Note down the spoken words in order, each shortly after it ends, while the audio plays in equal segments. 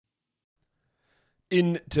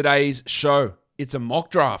In today's show, it's a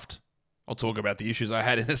mock draft. I'll talk about the issues I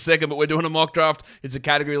had in a second, but we're doing a mock draft. It's a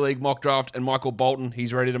category league mock draft, and Michael Bolton,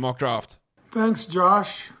 he's ready to mock draft. Thanks,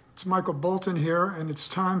 Josh. It's Michael Bolton here, and it's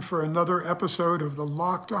time for another episode of the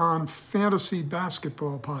Locked On Fantasy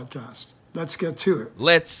Basketball Podcast. Let's get to it.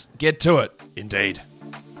 Let's get to it, indeed.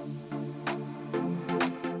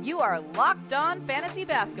 You are Locked On Fantasy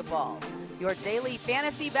Basketball, your daily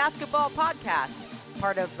fantasy basketball podcast,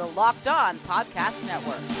 part of the Locked On Podcast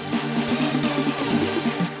Network.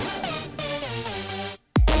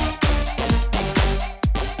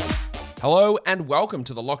 Hello and welcome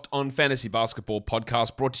to the Locked On Fantasy Basketball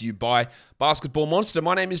Podcast, brought to you by Basketball Monster.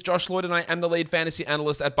 My name is Josh Lloyd and I am the lead fantasy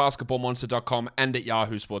analyst at basketballmonster.com and at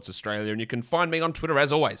Yahoo Sports Australia. And you can find me on Twitter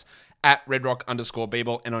as always at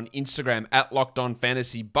redrock_Beeble and on Instagram at Locked On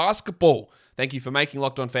Fantasy Basketball. Thank you for making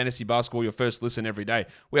Locked On Fantasy Basketball your first listen every day.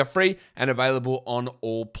 We are free and available on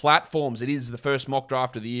all platforms. It is the first mock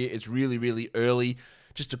draft of the year. It's really early.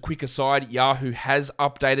 Just a quick aside, Yahoo has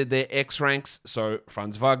updated their X ranks. So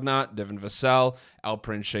Franz Wagner, Devin Vassell,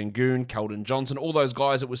 Alperen Şengün, Keldon Johnson, all those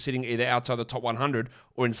guys that were sitting either outside the top 100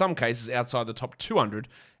 or in some cases outside the top 200,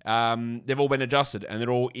 they've all been adjusted and they're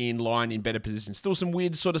all in line in better positions. Still some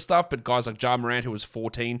weird sort of stuff, but guys like Ja Morant, who was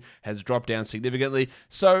 14, has dropped down significantly.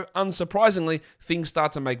 So unsurprisingly, things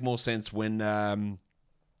start to make more sense when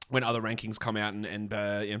other rankings come out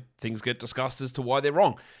and things get discussed as to why they're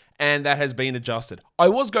wrong. And that has been adjusted. I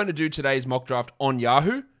was going to do today's mock draft on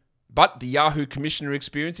Yahoo, but the Yahoo commissioner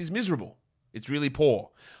experience is miserable. It's really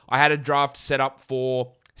poor. I had a draft set up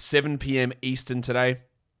for 7 p.m. Eastern today.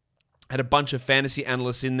 Had a bunch of fantasy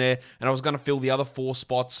analysts in there, and I was going to fill the other 4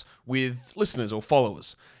 spots with listeners or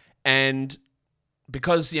followers. And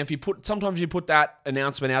because sometimes you put that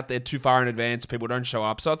announcement out there too far in advance, people don't show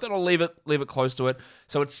up. So I thought I'll leave it close to it.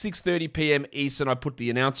 So at 6:30 p.m. Eastern, I put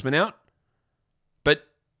the announcement out. But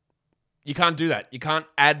you can't do that. You can't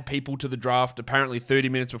add people to the draft apparently 30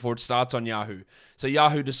 minutes before it starts on Yahoo. So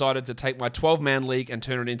Yahoo decided to take my 12-man league and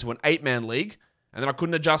turn it into an 8-man league, and then I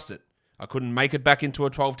couldn't adjust it. I couldn't make it back into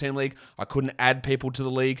a 12-team league. I couldn't add people to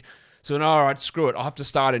the league. So, no, all right, screw it. I'll have to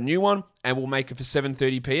start a new one, and we'll make it for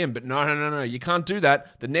 7:30 p.m. But no. You can't do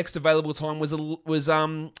that. The next available time was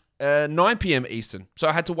 9 p.m. Eastern. So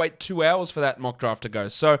I had to wait 2 hours for that mock draft to go.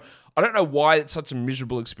 So I don't know why it's such a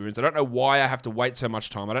miserable experience. I don't know why I have to wait so much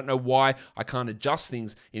time. I don't know why I can't adjust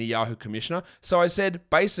things in a Yahoo commissioner. So I said,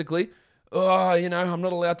 basically, I'm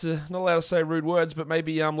not allowed to say rude words, but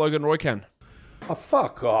maybe Logan Roy can. Oh,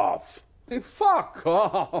 fuck off. Fuck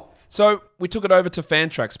off. So we took it over to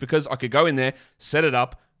Fantrax because I could go in there, set it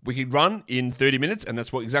up. We could run in 30 minutes, and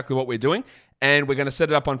that's exactly what we're doing. And we're going to set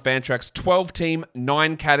it up on Fantrax. 12-team,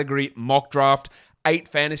 9-category mock draft. 8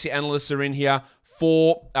 fantasy analysts are in here.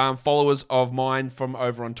 4 followers of mine from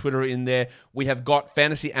over on Twitter in there. We have got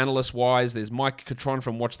fantasy analyst-wise. There's Mike Catron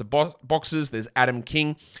from Watch the Boxes. There's Adam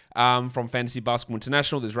King from Fantasy Basketball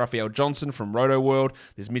International. There's Raphael Johnson from Roto World.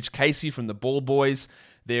 There's Mitch Casey from the Ball Boys.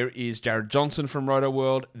 There is Jared Johnson from Roto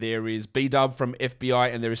World. There is B-Dub from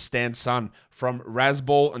FBI. And there is Stan Sun from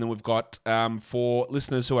Razball. And then we've got 4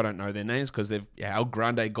 listeners who I don't know their names because they've El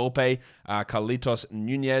Grande Golpe, Carlitos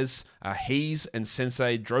Nunez, Hees, and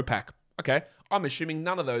Sensei Dropak. Okay, I'm assuming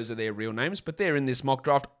none of those are their real names, but they're in this mock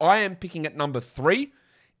draft. I am picking at number 3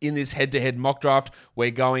 in this head-to-head mock draft.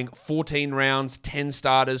 We're going 14 rounds, 10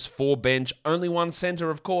 starters, 4 bench, only 1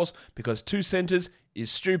 center, of course, because 2 centers is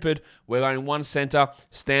stupid. We're going 1 center,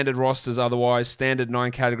 standard rosters otherwise, standard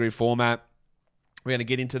 9-category format. We're going to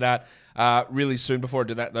get into that really soon. Before I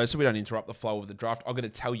do that, though, so we don't interrupt the flow of the draft, I'm going to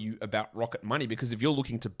tell you about Rocket Money, because if you're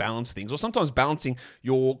looking to balance things, or sometimes balancing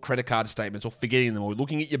your credit card statements or forgetting them, or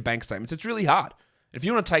looking at your bank statements, it's really hard. If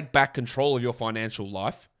you want to take back control of your financial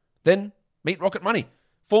life, then meet Rocket Money.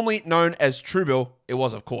 Formerly known as Truebill, it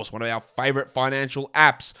was, of course, one of our favorite financial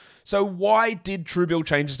apps. So why did Truebill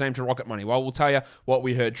change its name to Rocket Money? Well, we'll tell you what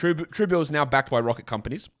we heard. Truebill is now backed by Rocket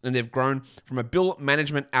Companies, and they've grown from a bill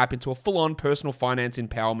management app into a full-on personal finance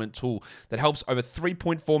empowerment tool that helps over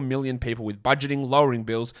 3.4 million people with budgeting, lowering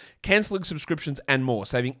bills, canceling subscriptions, and more,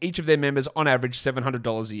 saving each of their members on average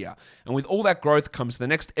 $700 a year. And with all that growth comes the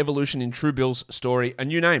next evolution in Truebill's story, a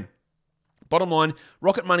new name. Bottom line,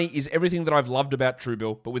 Rocket Money is everything that I've loved about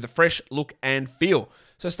Truebill, but with a fresh look and feel.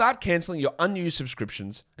 So start canceling your unused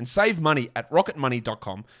subscriptions and save money at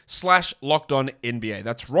rocketmoney.com/LockedOnNBA.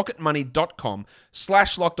 That's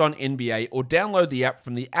rocketmoney.com/LockedOnNBA, or download the app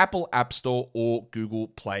from the Apple App Store or Google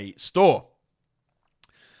Play Store.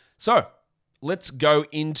 So let's go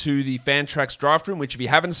into the Fantrax draft room, which if you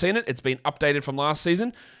haven't seen it, it's been updated from last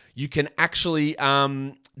season. You can actually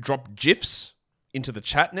drop GIFs into the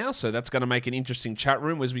chat now, so that's going to make an interesting chat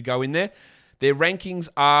room as we go in there. Their rankings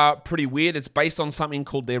are pretty weird. It's based on something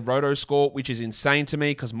called their Roto score, which is insane to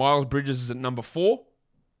me because Miles Bridges is at number 4.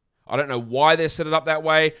 I don't know why they set it up that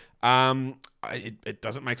way. It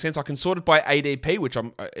doesn't make sense. I can sort it by ADP, which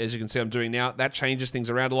as you can see, I'm doing now. That changes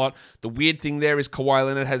things around a lot. The weird thing there is Kawhi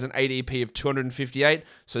Leonard has an ADP of 258,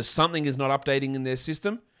 so something is not updating in their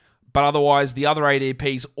system. But otherwise, the other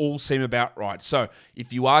ADPs all seem about right. So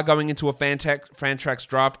if you are going into a Fantrax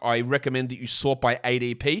draft, I recommend that you sort by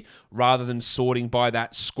ADP rather than sorting by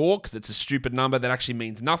that score because it's a stupid number that actually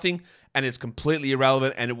means nothing and it's completely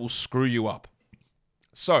irrelevant and it will screw you up.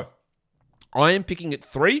 So I am picking at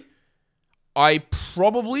 3.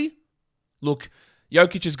 Jokic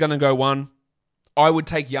is going to go 1. I would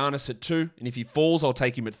take Giannis at 2, and if he falls, I'll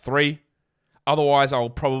take him at 3. Otherwise, I'll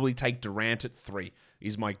probably take Durant at 3,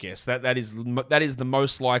 is my guess. That is the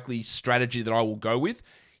most likely strategy that I will go with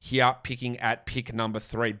here, picking at pick number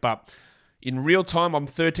 3. But in real time, I'm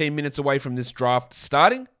 13 minutes away from this draft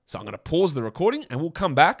starting, so I'm going to pause the recording, and we'll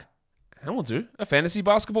come back, and we'll do a fantasy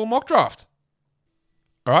basketball mock draft.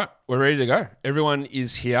 All right, we're ready to go. Everyone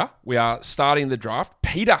is here. We are starting the draft.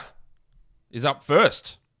 Peter is up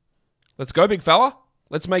first. Let's go, big fella.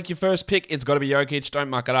 Let's make your first pick. It's got to be Jokic.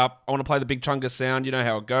 Don't muck it up. I want to play the Big Chungus sound. You know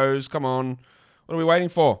how it goes. Come on. What are we waiting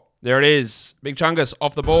for? There it is. Big Chungus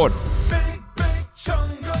off the board. Big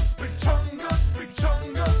Chungus, Big Chungus, Big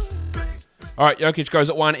Chungus, Big... All right, Jokic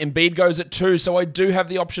goes at 1. Embiid goes at 2, so I do have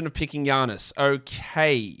the option of picking Giannis.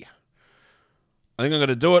 Okay. I think I'm going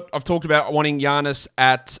to do it. I've talked about wanting Giannis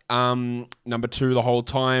at number 2 the whole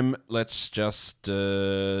time. Let's just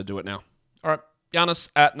do it now. All right,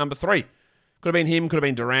 Giannis at number 3. Could have been him, could have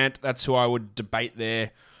been Durant. That's who I would debate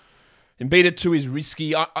there. Embiid at 2 is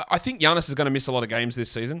risky. I think Giannis is going to miss a lot of games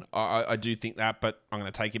this season. I do think that, but I'm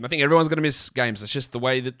going to take him. I think everyone's going to miss games. It's just the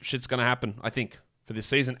way that shit's going to happen, I think, for this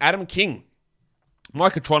season. Adam King.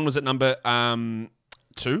 Micatron was at number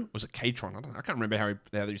 2. Was it Katron? I can't remember how you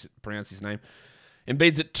pronounce his name.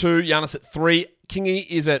 Embiid's at 2, Giannis at 3. Kingy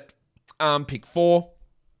is at pick 4.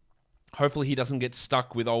 Hopefully he doesn't get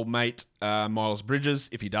stuck with old mate Miles Bridges.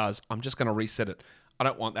 If he does, I'm just going to reset it. I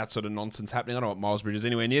don't want that sort of nonsense happening. I don't want Miles Bridges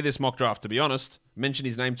anywhere near this mock draft, to be honest. Mentioned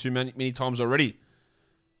his name too many times already.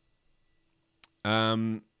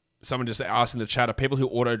 Someone just asked in the chat, are people who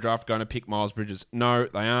auto draft going to pick Miles Bridges? No,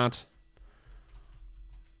 they aren't.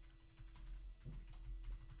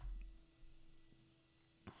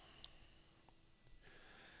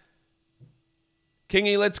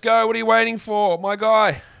 Kingy, let's go. What are you waiting for? My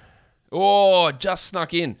guy. Oh, just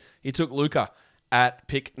snuck in. He took Luka at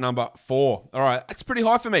pick number 4. All right, that's pretty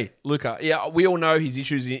high for me, Luka. Yeah, we all know his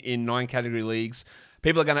issues in 9-category leagues.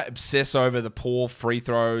 People are going to obsess over the poor free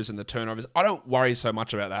throws and the turnovers. I don't worry so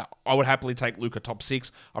much about that. I would happily take Luka top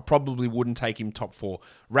 6. I probably wouldn't take him top 4.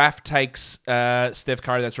 Raf takes Steph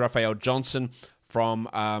Curry. That's Raphael Johnson from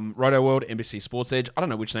Roto World, NBC Sports Edge. I don't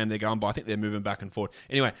know which name they're going by. I think they're moving back and forth.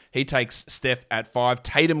 Anyway, he takes Steph at 5.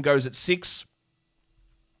 Tatum goes at 6.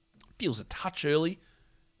 Feels a touch early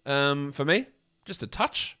for me. Just a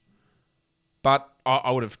touch. But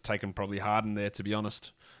I would have taken probably Harden there, to be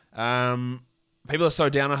honest. People are so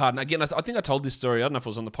down on Harden. Again, I think I told this story. I don't know if it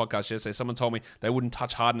was on the podcast yesterday. Someone told me they wouldn't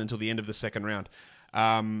touch Harden until the end of the second round,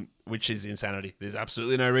 which is insanity. There's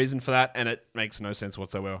absolutely no reason for that, and it makes no sense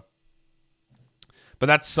whatsoever. But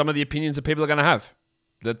that's some of the opinions that people are going to have.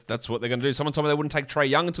 That's what they're going to do. Someone told me they wouldn't take Trae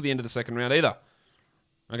Young until the end of the second round either.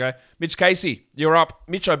 Okay, Mitch Casey, you're up.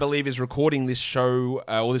 Mitch, I believe, is recording this show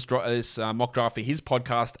or this mock draft for his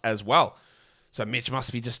podcast as well. So Mitch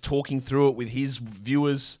must be just talking through it with his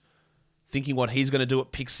viewers, thinking what he's going to do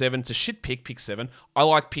at pick 7 to shit pick 7. I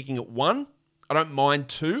like picking at 1. I don't mind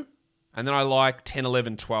 2. And then I like 10,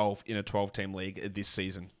 11, 12 in a 12-team league this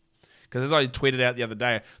season. Because as I tweeted out the other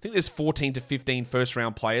day, I think there's 14 to 15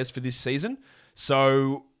 first-round players for this season.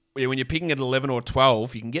 So when you're picking at 11 or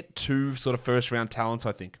 12, you can get 2 sort of first-round talents,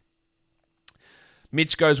 I think.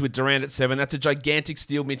 Mitch goes with Durant at 7. That's a gigantic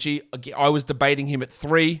steal, Mitchie. I was debating him at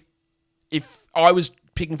 3. If I was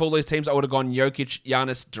picking for all these teams, I would have gone Jokic,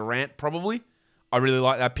 Giannis, Durant, probably. I really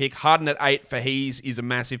like that pick. Harden at 8 for Hees is a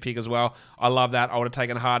massive pick as well. I love that. I would have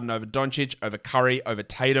taken Harden over Doncic, over Curry, over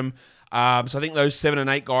Tatum. So I think those 7 and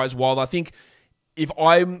 8 guys, while I think if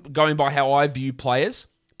I'm going by how I view players,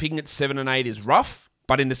 picking at 7 and 8 is rough.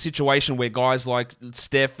 But in a situation where guys like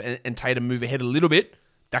Steph and Tatum move ahead a little bit,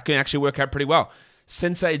 that can actually work out pretty well.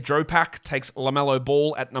 Sensei Dropak takes LaMelo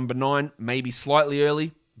Ball at number 9, maybe slightly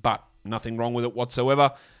early, but nothing wrong with it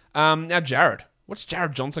whatsoever. Now Jared. What's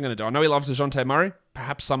Jared Johnson going to do? I know he loves DeJounte Murray.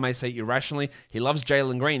 Perhaps some may say irrationally. He loves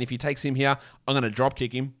Jalen Green. If he takes him here, I'm going to drop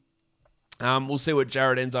kick him. We'll see what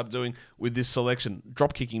Jared ends up doing with this selection.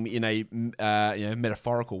 Drop kicking in a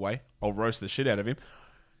metaphorical way. I'll roast the shit out of him.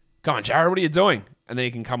 Come on, Jared, what are you doing? And then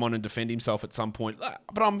he can come on and defend himself at some point.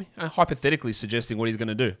 But I'm hypothetically suggesting what he's going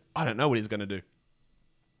to do. I don't know what he's going to do.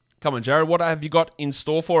 Come on, Jared, what have you got in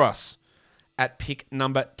store for us at pick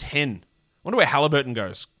number 10? I wonder where Halliburton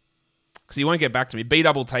goes. Because he won't get back to me.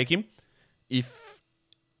 B-Dub will take him. If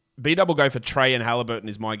B-Dub will go for Trey and Halliburton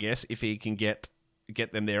is my guess, if he can get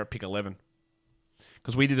them there at pick 11.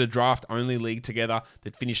 Because we did a draft-only league together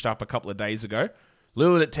that finished up a couple of days ago.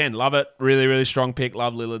 Lillard at 10, love it. Really, really strong pick.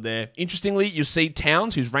 Love Lillard there. Interestingly, you see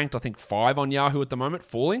Towns, who's ranked, I think, 5 on Yahoo at the moment,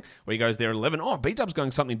 falling, where he goes there at 11. Oh, B-Dub's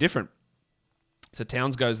going something different. So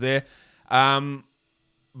Towns goes there.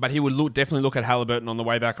 But he would definitely look at Halliburton on the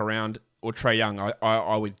way back around, or Trae Young,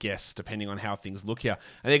 I would guess, depending on how things look here.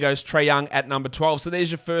 And there goes Trae Young at number 12. So there's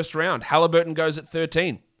your first round. Halliburton goes at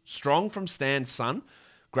 13. Strong from Stan's son,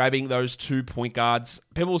 grabbing those 2 point guards.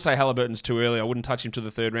 People will say Halliburton's too early. I wouldn't touch him to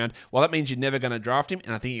the third round. Well, that means you're never going to draft him,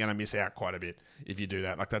 and I think you're going to miss out quite a bit if you do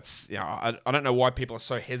that. Like that's, I don't know why people are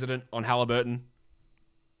so hesitant on Halliburton.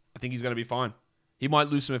 I think he's going to be fine. He might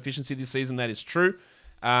lose some efficiency this season. That is true.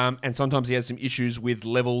 And sometimes he has some issues with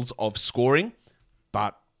levels of scoring,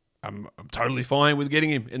 but I'm totally fine with getting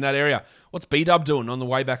him in that area. What's B-Dub doing on the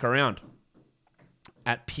way back around?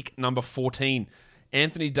 At pick number 14,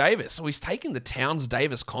 Anthony Davis. So he's taking the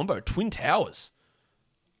Towns-Davis combo, Twin Towers.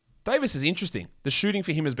 Davis is interesting. The shooting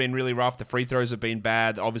for him has been really rough. The free throws have been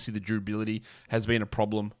bad. Obviously, the durability has been a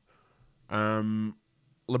problem.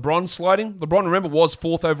 LeBron sliding. LeBron, remember, was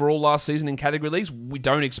 4th overall last season in category leagues. We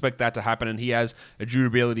don't expect that to happen, and he has a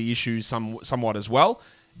durability issue somewhat as well.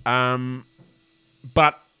 But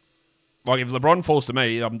like if LeBron falls to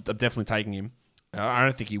me, I'm definitely taking him. I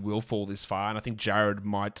don't think he will fall this far, and I think Jared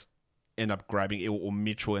might end up grabbing it, or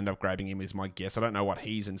Mitch will end up grabbing him is my guess. I don't know what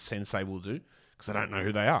he's and Sensei will do, because I don't know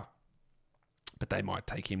who they are. But they might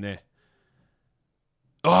take him there.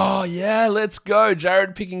 Oh, yeah, let's go.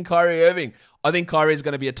 Jared picking Kyrie Irving. I think Kyrie is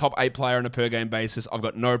going to be a top 8 player on a per-game basis. I've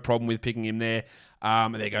got no problem with picking him there.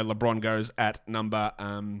 There you go. LeBron goes at number,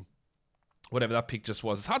 whatever that pick just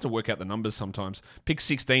was. It's hard to work out the numbers sometimes. Pick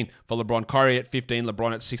 16 for LeBron. Kyrie at 15,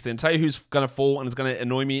 LeBron at 16. I'll tell you who's going to fall and it's going to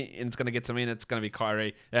annoy me and it's going to get to me, and it's going to be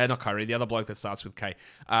Kyrie. Not Kyrie, the other bloke that starts with K.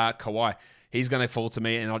 Kawhi. He's going to fall to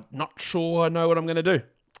me, and I'm not sure I know what I'm going to do.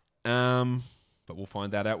 But we'll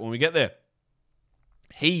find that out when we get there.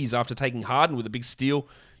 He's, after taking Harden with a big steal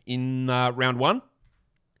in round 1,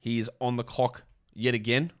 he is on the clock yet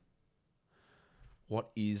again. What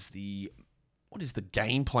is the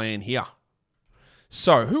game plan here?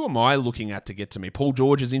 So, who am I looking at to get to me? Paul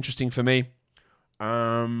George is interesting for me.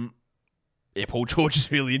 Paul George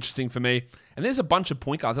is really interesting for me. And there's a bunch of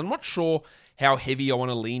point guards. I'm not sure how heavy I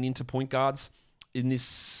want to lean into point guards in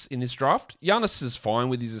this draft. Giannis is fine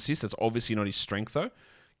with his assists. That's obviously not his strength, though.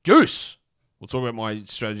 Goose. We'll talk about my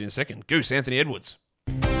strategy in a second. Goose, Anthony Edwards.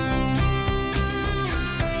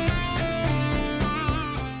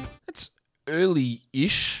 That's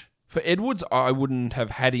early-ish for Edwards. I wouldn't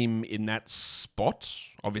have had him in that spot,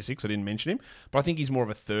 obviously, because I didn't mention him. But I think he's more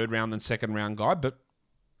of a third-round than second-round guy. But,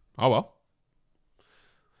 oh well.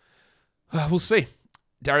 We'll see.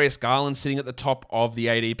 Darius Garland sitting at the top of the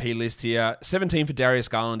ADP list here. 17 for Darius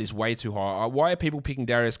Garland is way too high. Why are people picking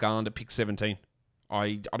Darius Garland at pick 17?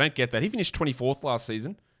 I don't get that. He finished 24th last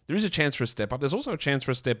season. There is a chance for a step up. There's also a chance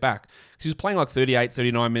for a step back. Because he was playing like 38,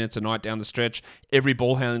 39 minutes a night down the stretch. Every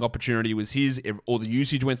ball handling opportunity was his, or the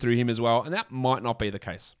usage went through him as well. And that might not be the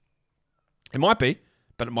case. It might be,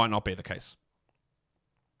 but it might not be the case.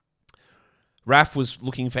 Raf was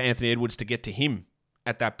looking for Anthony Edwards to get to him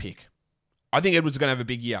at that pick. I think Edwards is going to have a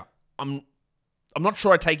big year. I'm not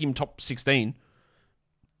sure I'd take him top 16.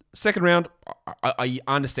 Second round, I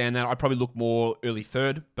understand that. I'd probably look more early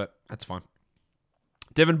third, but that's fine.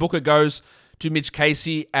 Devin Booker goes to Mitch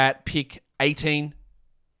Casey at pick 18.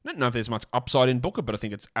 I don't know if there's much upside in Booker, but I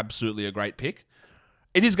think it's absolutely a great pick.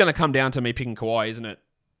 It is going to come down to me picking Kawhi, isn't it?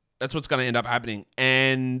 That's what's going to end up happening.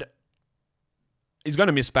 And he's going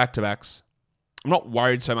to miss back-to-backs. I'm not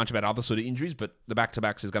worried so much about other sort of injuries, but the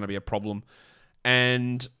back-to-backs is going to be a problem.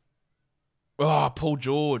 And Paul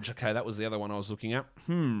George. Okay, that was the other one I was looking at.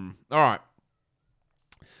 All right.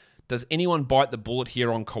 Does anyone bite the bullet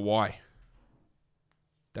here on Kawhi?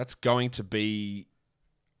 That's going to be...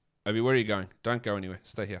 Obi, where are you going? Don't go anywhere.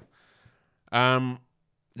 Stay here.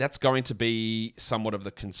 That's going to be somewhat of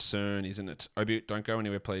the concern, isn't it? Obi, don't go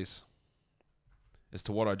anywhere, please. As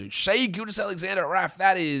to what I do. Shai Gilgeous-Alexander, Raf,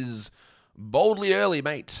 that is boldly early,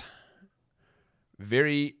 mate.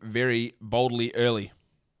 Very, very boldly early.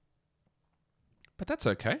 But that's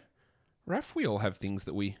okay. Raf, we all have things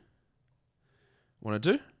that we Want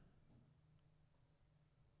to do?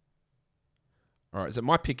 All right, is it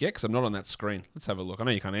my pick yet? Because I'm not on that screen. Let's have a look. I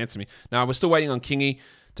know you can't answer me. No, we're still waiting on Kingy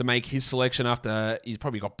to make his selection after he's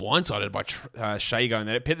probably got blindsided by Shea going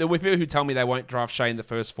there. There were people who tell me they won't draft Shea in the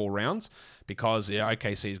first 4 rounds because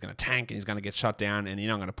OKC is going to tank and he's going to get shut down and you're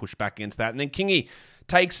not going to push back against that. And then Kingy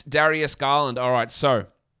takes Darius Garland. All right, so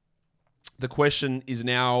the question is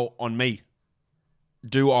now on me.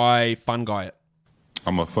 Do I fun guy it?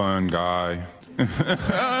 I'm a fun guy.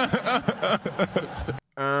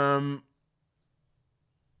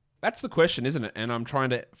 That's the question, isn't it? And I'm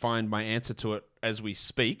trying to find my answer to it as we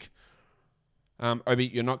speak. Obi,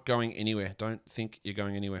 you're not going anywhere. Don't think you're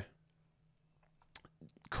going anywhere.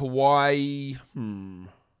 Kawhi,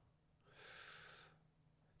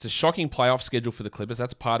 It's a shocking playoff schedule for the Clippers.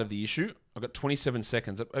 That's part of the issue. I've got 27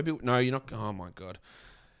 seconds. Obi, no, you're not. Oh, my God.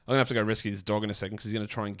 I'm going to have to go rescue this dog in a second because he's going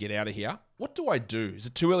to try and get out of here. What do I do? Is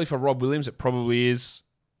it too early for Rob Williams? It probably is.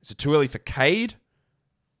 Is it too early for Cade?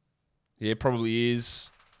 Yeah, it probably is.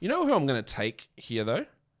 You know who I'm going to take here, though?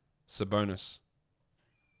 Sabonis.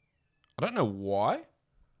 I don't know why,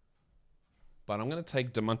 but I'm going to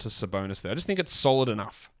take Domantas Sabonis there. I just think it's solid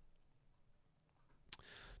enough.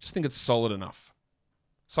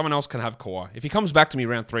 Someone else can have Kawhi. If he comes back to me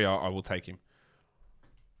round 3, I will take him.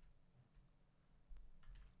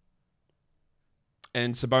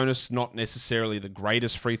 And Sabonis, not necessarily the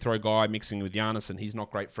greatest free throw guy, mixing with Giannis, and he's not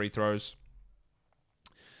great free throws.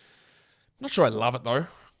 Not sure I love it, though.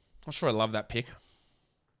 Not sure I love that pick.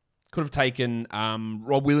 Could have taken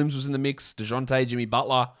Rob Williams was in the mix, DeJounte, Jimmy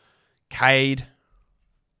Butler, Cade,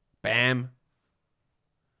 Bam.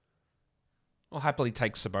 I'll happily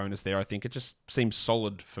take Sabonis there, I think. It just seems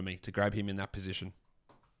solid for me to grab him in that position.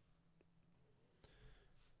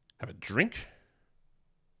 Have a drink.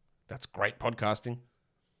 That's great podcasting.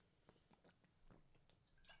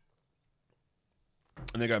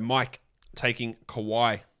 And they go Mike taking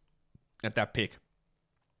Kawhi at that pick.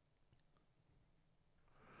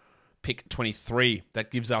 Pick 23. That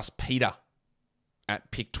gives us Peter at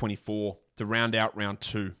pick 24 to round out round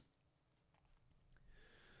 2.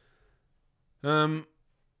 Yeah,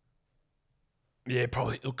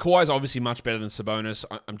 probably. Look, Kawhi's obviously much better than Sabonis.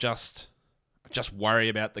 I'm just worried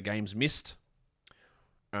about the games missed.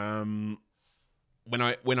 When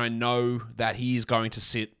I know that he is going to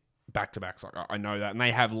sit back-to-backs, like I know that, and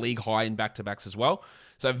they have league high in back-to-backs as well.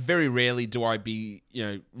 So very rarely do I be,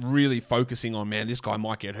 really focusing on, man, this guy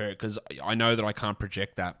might get hurt, because I know that I can't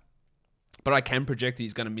project that. But I can project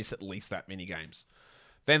he's going to miss at least that many games.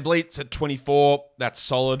 Van Vliet's at 24. That's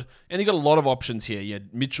solid. And you've got a lot of options here. You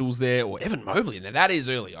had Mitchell's there, or Evan Mobley. Now, that is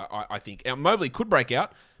early, I think. Now, Mobley could break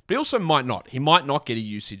out, but he also might not. He might not get a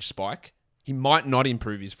usage spike. He might not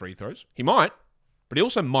improve his free throws. He might, but he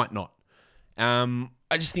also might not.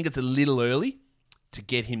 I just think it's a little early to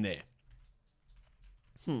get him there.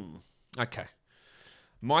 Okay.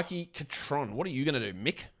 Mikey Catron, what are you going to do?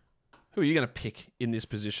 Mick? Who are you going to pick in this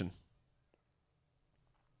position?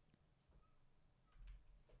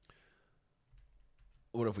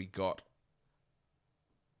 What have we got?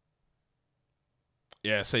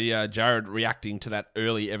 Yeah, so Jared reacting to that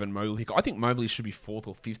early Evan Mobley. I think Mobley should be 4th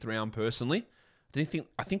or 5th round personally. I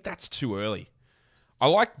think that's too early. I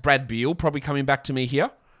like Brad Beal probably coming back to me here.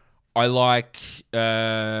 I like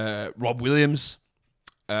Rob Williams.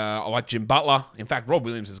 I like Jim Butler. In fact, Rob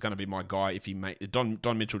Williams is going to be my guy if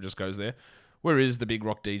Don Mitchell just goes there. Where is the big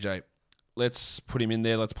rock DJ? Let's put him in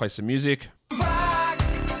there. Let's play some music.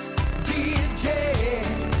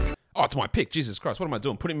 Oh, it's my pick. Jesus Christ. What am I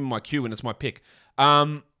doing? Put him in my queue and it's my pick.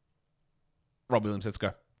 Rob Williams, let's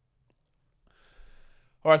go.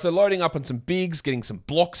 All right, so loading up on some bigs, getting some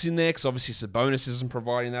blocks in there, because obviously Sabonis isn't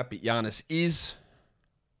providing that, but Giannis is.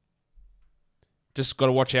 Just got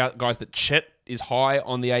to watch out, guys, that Chet is high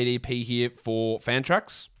on the ADP here for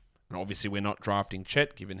Fantrax. And obviously we're not drafting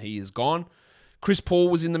Chet, given he is gone. Chris Paul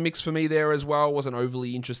was in the mix for me there as well. Wasn't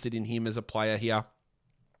overly interested in him as a player here.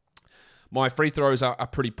 My free throws are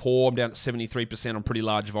pretty poor. I'm down at 73% on pretty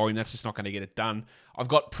large volume. That's just not going to get it done. I've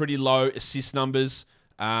got pretty low assist numbers.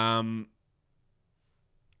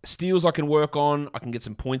 Steals I can work on. I can get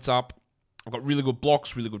some points up. I've got really good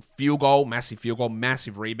blocks, really good field goal, massive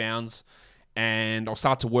rebounds. And I'll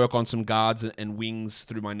start to work on some guards and wings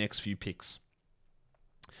through my next few picks.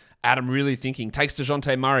 Adam really thinking, takes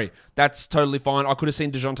DeJounte Murray. That's totally fine. I could have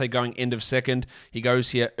seen DeJounte going end of 2nd. He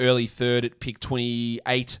goes here early 3rd at pick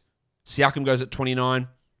 28. Siakam goes at 29.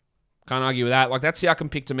 Can't argue with that. Like, that Siakam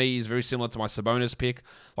pick to me is very similar to my Sabonis pick.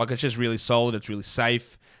 Like, it's just really solid. It's really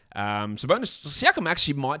safe. Siakam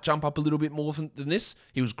actually might jump up a little bit more than this.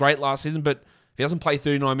 He was great last season, but if he doesn't play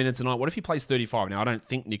 39 minutes a night, what if he plays 35? Now, I don't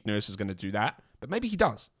think Nick Nurse is going to do that, But maybe he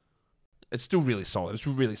does. It's still really solid. It's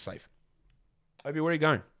really safe. Obi, where are you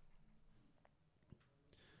going?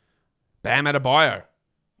 Bam Adebayo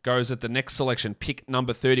goes at the next selection, pick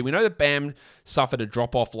number 30. We know that Bam suffered a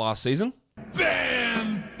drop-off last season.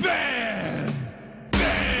 Bam, bam,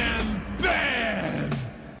 bam, bam.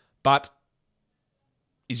 But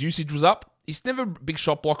his usage was up. He's never a big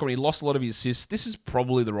shot blocker and he lost a lot of his assists. This is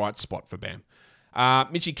probably the right spot for Bam.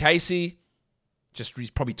 Mitchie Casey, he's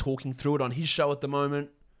probably talking through it on his show at the moment,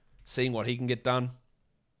 seeing what he can get done.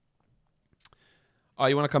 Oh,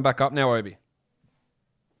 you want to come back up now, Obi?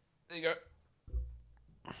 There you go.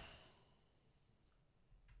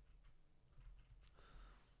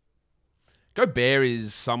 Gobert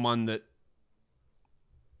is someone that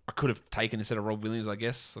I could have taken instead of Rob Williams, I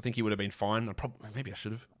guess. I think he would have been fine. Maybe I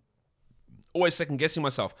should have. Always second-guessing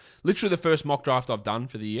myself. Literally the first mock draft I've done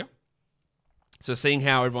for the year. So seeing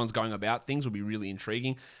how everyone's going about things will be really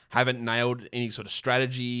intriguing. Haven't nailed any sort of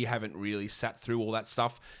strategy. Haven't really sat through all that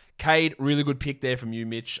stuff. Cade, really good pick there from you,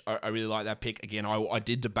 Mitch. I really like that pick. Again, I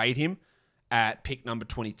did debate him at pick number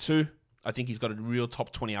 22. I think he's got a real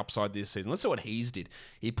top 20 upside this season. Let's see what he's did.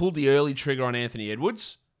 He pulled the early trigger on Anthony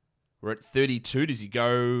Edwards. We're at 32. Does he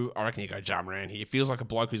go? I reckon he go Ja Morant here. He feels like a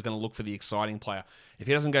bloke who's going to look for the exciting player. If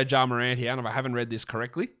he doesn't go Ja Morant here, and if I haven't read this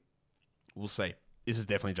correctly, we'll see. This is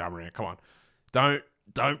definitely Ja Morant. Come on. Don't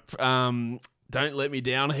let me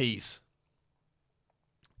down, It's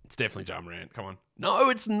definitely Ja Morant. Come on.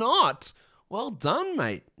 No, it's not. Well done,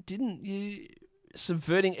 mate. Didn't you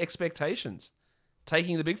subverting expectations?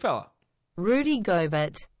 Taking the big fella. Rudy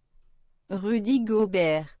Gobert. Rudy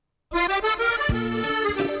Gobert.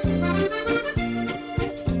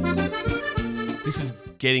 This is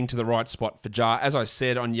getting to the right spot for Ja. As I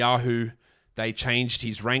said on Yahoo, they changed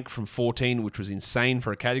his rank from 14, which was insane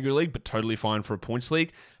for a category league, but totally fine for a points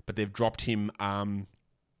league. But they've dropped him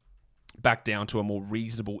back down to a more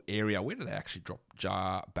reasonable area. Where did they actually drop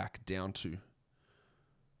Ja back down to?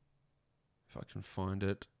 If I can find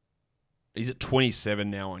it. He's at 27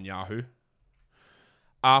 now on Yahoo.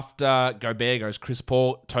 After Gobert goes Chris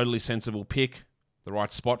Paul. Totally sensible pick. The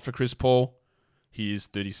right spot for Chris Paul. He is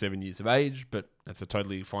 37 years of age, but that's a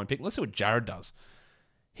totally fine pick. Let's see what Jared does.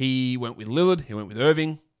 He went with Lillard. He went with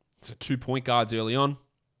Irving. So 2 point guards early on.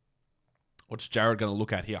 What's Jared going to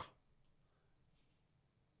look at here?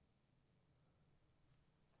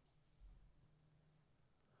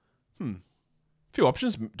 Few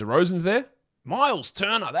options. DeRozan's there. Miles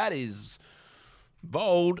Turner. That is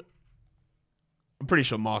bold. I'm pretty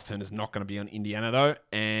sure Miles Turner's not going to be on Indiana, though.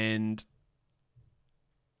 And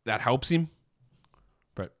that helps him.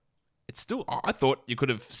 But it's still... I thought you could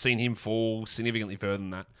have seen him fall significantly further than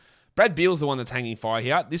that. Brad Beal's the one that's hanging fire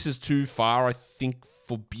here. This is too far, I think,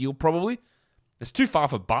 for Beal, probably. It's too far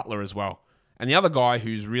for Butler as well. And the other guy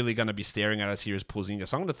who's really going to be staring at us here is Porzingis.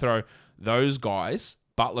 So I'm going to throw those guys...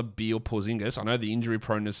 Butler, Beal, Porzingis. I know the injury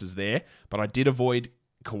proneness is there, but I did avoid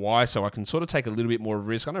Kawhi, so I can sort of take a little bit more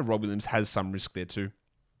risk. I know Rob Williams has some risk there too.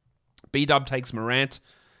 B-Dub takes Morant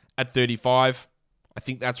at 35. I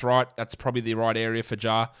think that's right. That's probably the right area for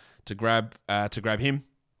Ja to grab him.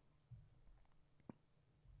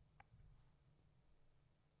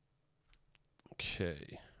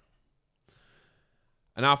 Okay.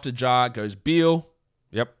 And after Ja goes Beal.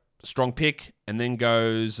 Yep, strong pick. And then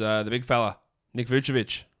goes the big fella. Nick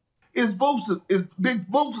Vucevic. It's Big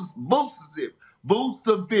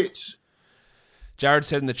Vucevic. Jared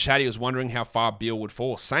said in the chat he was wondering how far Beal would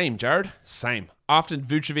fall. Same, Jared. Same. After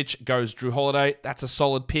Vucevic goes Drew Holiday. That's a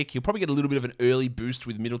solid pick. He'll probably get a little bit of an early boost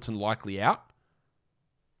with Middleton likely out.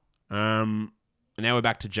 And now we're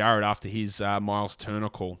back to Jared after his Miles Turner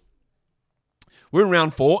call. We're in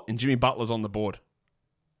round 4 and Jimmy Butler's on the board.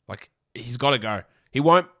 Like, he's got to go. He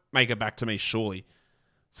won't make it back to me, surely.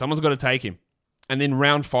 Someone's got to take him. And then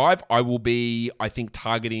round 5, I will be, I think,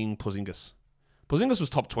 targeting Porzingis. Porzingis was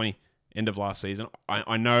top 20 end of last season.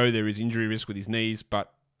 I know there is injury risk with his knees,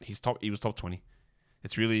 but he was top 20.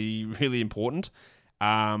 It's really, really important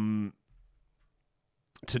to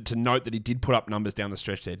note that he did put up numbers down the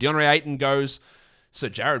stretch there. DeAndre Ayton goes. So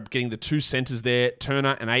Jared getting the 2 centers there.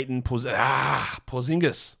 Turner and Ayton.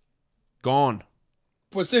 Porzingis. Gone.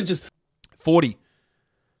 Porzingis. 40.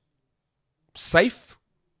 Safe,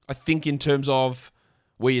 I think, in terms of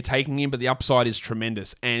where you're taking him, but the upside is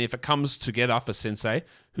tremendous. And if it comes together for Sensei,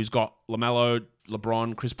 who's got LaMelo,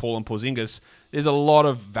 LeBron, Chris Paul, and Porzingis, there's a lot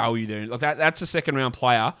of value there. Like that's a second-round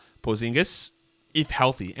player, Porzingis, if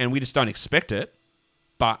healthy. And we just don't expect it,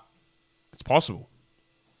 but it's possible.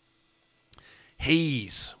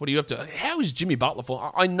 What are you up to? How is Jimmy Butler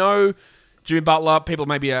for? I know Jimmy Butler, people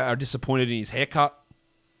maybe are disappointed in his haircut.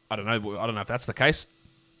 I don't know if that's the case.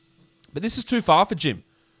 But this is too far for Jim.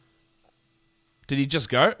 Did he just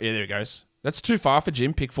go? Yeah, there he goes. That's too far for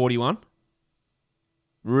Jim. Pick 41.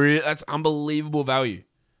 That's unbelievable value.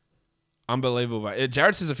 Unbelievable value.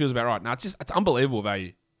 Jared says it feels about right. No, it's unbelievable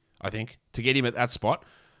value, I think, to get him at that spot.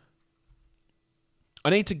 I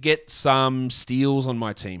need to get some steals on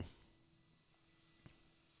my team.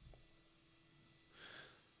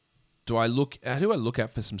 Who do I look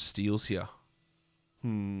at for some steals here?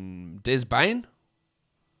 Des Bane?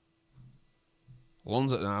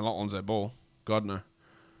 Lonzo? No, not Lonzo Ball. God, no.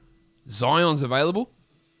 Zion's available.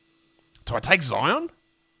 Do I take Zion?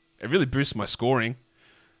 It really boosts my scoring.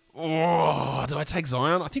 Oh, do I take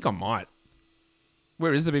Zion? I think I might.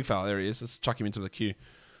 Where is the big fella? There he is. Let's chuck him into the queue.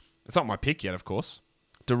 It's not my pick yet, of course.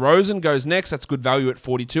 DeRozan goes next. That's good value at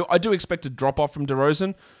 42. I do expect a drop-off from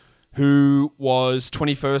DeRozan, who was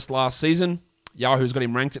 21st last season. Yahoo's got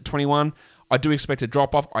him ranked at 21. I do expect a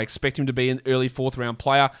drop-off. I expect him to be an early fourth-round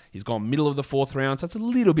player. He's gone middle of the fourth round, so that's a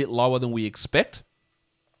little bit lower than we expect.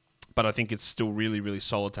 But I think it's still really, really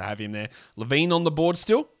solid to have him there. Levine on the board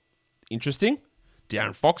still. Interesting.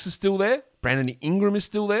 De'Aaron Fox is still there. Brandon Ingram is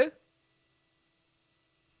still there.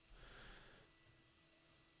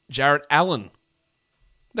 Jarrett Allen.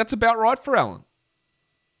 That's about right for Allen.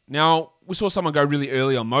 Now, we saw someone go really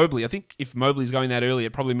early on Mobley. I think if Mobley's going that early,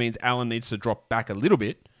 it probably means Allen needs to drop back a little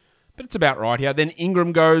bit. But it's about right here. Then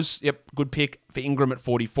Ingram goes. Yep, good pick for Ingram at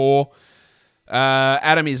 44.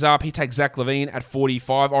 Adam is up. He takes Zach LaVine at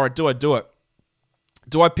 45. All right, do I do it?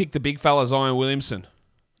 Do I pick the big fella Zion Williamson?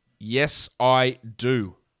 Yes, I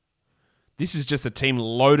do. This is just a team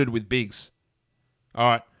loaded with bigs. All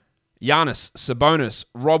right. Giannis, Sabonis,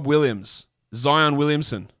 Rob Williams, Zion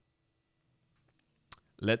Williamson.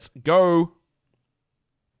 Let's go.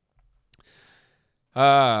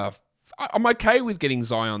 I'm okay with getting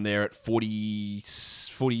Zion there at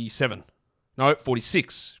 47. No,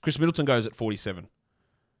 46. Chris Middleton goes at 47.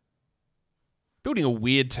 Building a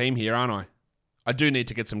weird team here, aren't I? I do need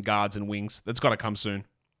to get some guards and wings. That's got to come soon.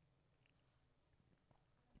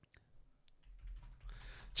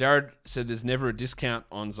 Jared said there's never a discount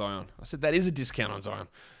on Zion. I said that is a discount on Zion.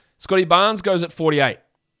 Scotty Barnes goes at 48.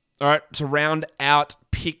 All right, to round out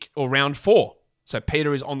pick or round 4. So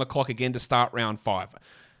Peter is on the clock again to start round 5.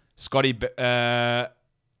 Scotty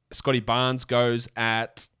Barnes goes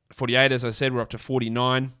at 48. As I said, we're up to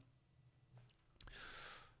 49.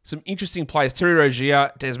 Some interesting players. Terry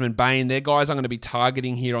Rozier, Desmond Bane. They're guys I'm going to be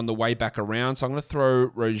targeting here on the way back around. So I'm going to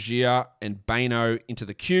throw Rozier and Bano into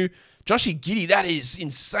the queue. Joshy Giddey, that is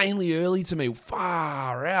insanely early to me.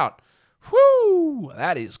 Far out. Whoo!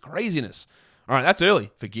 That is craziness. All right, that's early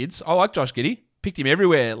for Gids. I like Josh Giddey. Picked him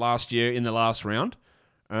everywhere last year in the last round.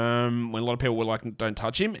 When a lot of people were like, don't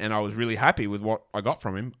touch him. And I was really happy with what I got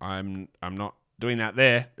from him. I'm not doing that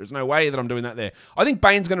there. There's no way that I'm doing that there. I think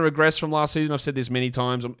Bane's going to regress from last season. I've said this many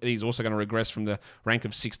times. He's also going to regress from the rank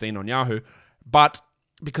of 16 on Yahoo. But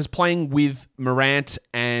because playing with Morant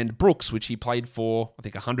and Brooks, which he played for, I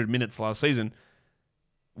think, 100 minutes last season,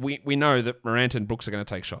 we know that Morant and Brooks are going to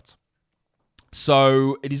take shots.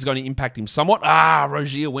 So it is going to impact him somewhat.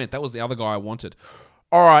 Rozier went. That was the other guy I wanted.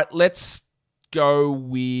 All right, let's go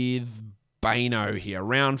with Bano here.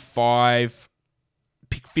 Round 5,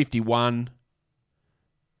 pick 51.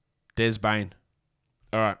 Des Bane.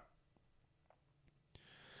 All right.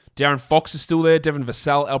 De'Aaron Fox is still there. Devin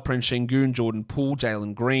Vassell, Alperen Şengün, Jordan Poole,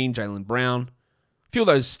 Jalen Green, Jalen Brown. A few of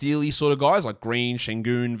those steely sort of guys like Green,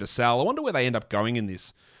 Şengün, Vassell. I wonder where they end up going in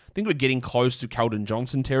this. I think we're getting close to Keldon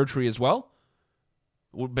Johnson territory as well.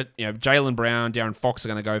 But, you know, Jalen Brown, De'Aaron Fox are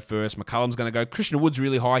going to go first. McCollum's going to go. Christian Wood's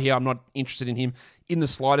really high here. I'm not interested in him in the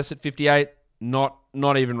slightest at 58. Not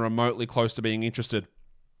even remotely close to being interested.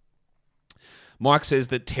 Mike says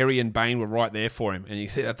that Terry and Bane were right there for him. And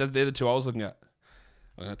they're the two I was looking at.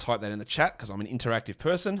 I'm going to type that in the chat because I'm an interactive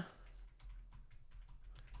person.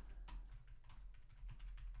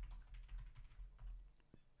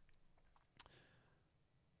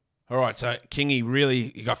 All right, so King,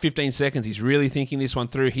 he got 15 seconds. He's really thinking this one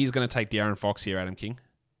through. He's going to take De'Aaron Fox here, Adam King.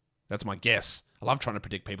 That's my guess. I love trying to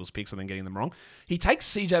predict people's picks and then getting them wrong. He takes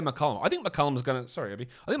CJ McCollum. I think McCollum's going to... Sorry, Abby.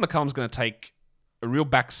 I think McCollum's going to take a real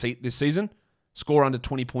back seat this season, score under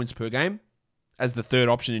 20 points per game as the third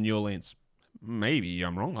option in New Orleans. Maybe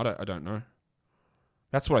I'm wrong. I don't know.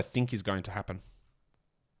 That's what I think is going to happen.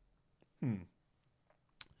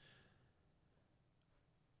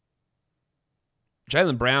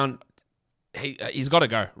 Jalen Brown, he's got to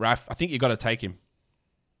go. Raf, I think you got to take him.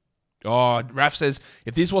 Oh, Raf says,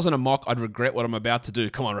 if this wasn't a mock, I'd regret what I'm about to do.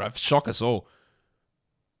 Come on, Raf, shock us all.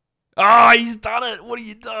 Oh, he's done it. What have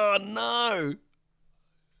you done? No.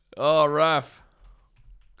 Oh, Raf.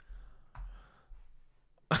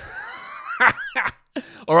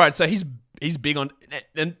 All right, so he's big on...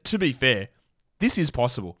 And to be fair, this is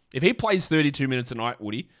possible. If he plays 32 minutes a night,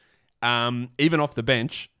 Woody, even off the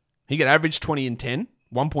bench, he could average 20 and 10,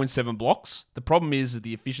 1.7 blocks. The problem is that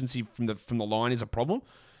the efficiency from the line is a problem.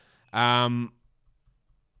 I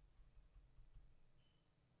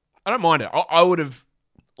don't mind it. I would have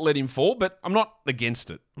let him fall, but I'm not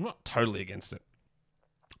against it. I'm not totally against it.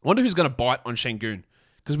 I wonder who's going to bite on Şengün,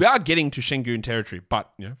 because we are getting to Şengün territory.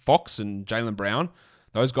 But Fox and Jaylen Brown,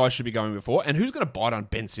 those guys should be going before. And who's going to bite on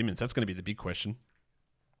Ben Simmons? That's going to be the big question.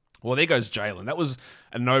 Well, there goes Jaylen. That was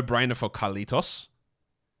a no-brainer for Carlitos.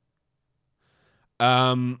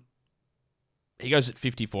 He goes at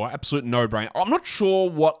 54. Absolute no-brainer. I'm not sure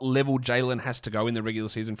what level Jaylen has to go in the regular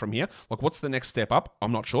season from here. Like, what's the next step up?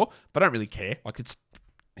 I'm not sure, but I don't really care. Like,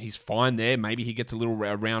 he's fine there. Maybe he gets a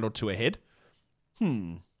round or two ahead.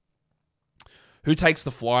 Who takes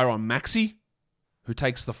the flyer on Maxey? Who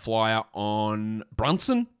takes the flyer on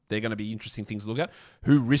Brunson? They're going to be interesting things to look at.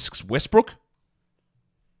 Who risks Westbrook?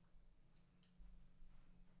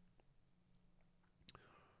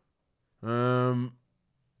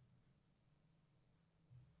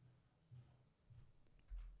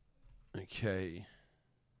 Okay.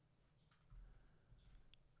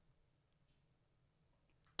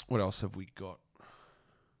 What else have we got?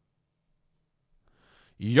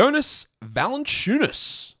 Jonas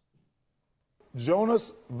Valanciunas.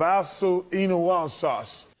 Jonas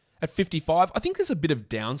Valanciunas. At 55, I think there's a bit of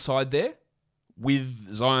downside there with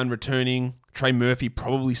Zion returning, Trey Murphy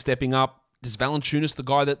probably stepping up. Is Valanciunas the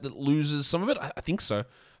guy that loses some of it? I think so.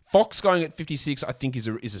 Fox going at 56, I think is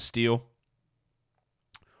a steal.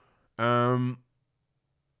 I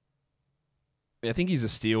think he's a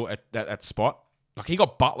steal at that spot. Like, he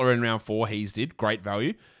got Butler in round 4, Hayes did. Great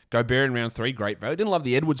value. Gobert in round 3, great value. Didn't love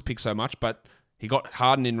the Edwards pick so much, but he got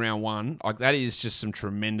Harden in round 1. Like, that is just some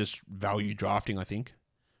tremendous value drafting, I think,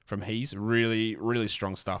 from Hayes. Really, really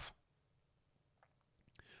strong stuff.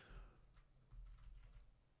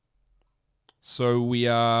 So we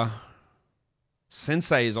are...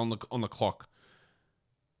 Sensei is on the clock.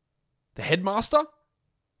 The headmaster?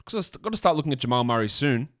 Because I've got to start looking at Jamal Murray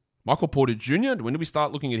soon. Michael Porter Jr., when do we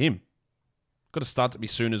start looking at him? Got to start to be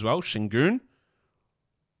soon as well. Şengün.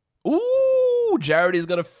 Ooh, Jared has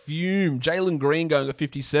got a fume. Jalen Green going at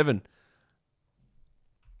 57.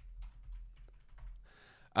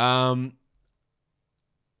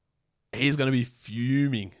 He's going to be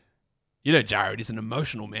fuming. You know, Jared is an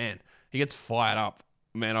emotional man. He gets fired up.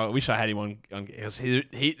 Man, I wish I had him on because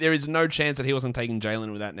there is no chance that he wasn't taking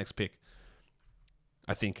Jalen with that next pick.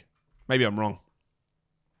 I think. Maybe I'm wrong.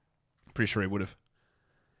 Pretty sure he would have.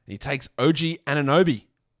 He takes OG Anunoby,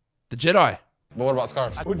 the Jedi. But what about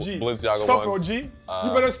scarves? OG. Balenciaga Stop, ones. OG.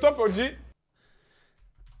 You better stop, OG.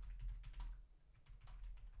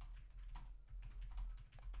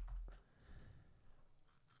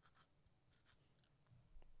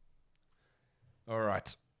 All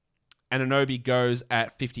right. Anunoby goes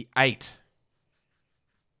at 58.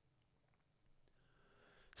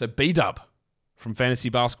 So B-Dub from Fantasy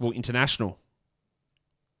Basketball International.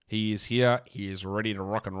 He is here. He is ready to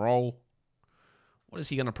rock and roll. What is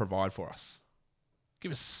he going to provide for us?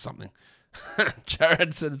 Give us something.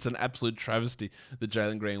 Jared said it's an absolute travesty that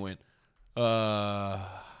Jalen Green went.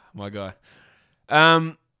 My guy.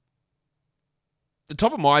 The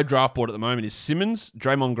top of my draft board at the moment is Simmons,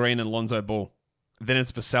 Draymond Green, and Lonzo Ball. Then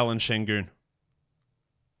it's Vassell and Şengün.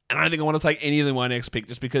 And I don't think I want to take any of them my next pick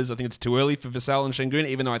just because I think it's too early for Vassell and Şengün,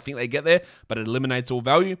 even though I think they get there, but it eliminates all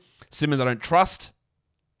value. Simmons I don't trust.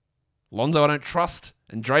 Lonzo I don't trust.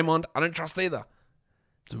 And Draymond I don't trust either.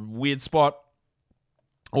 It's a weird spot.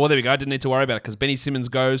 Oh, there we go. I didn't need to worry about it because Benny Simmons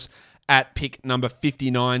goes at pick number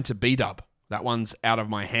 59 to B-Dub. That one's out of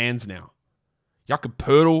my hands now. Jakob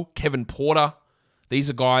Poeltl, Kevin Porter.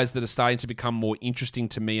 These are guys that are starting to become more interesting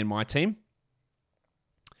to me and my team.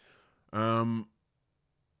 But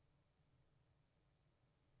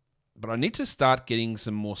I need to start getting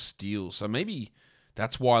some more steals. So maybe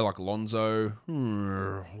that's why, like, Lonzo.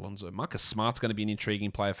 Marcus Smart's going to be an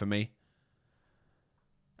intriguing player for me.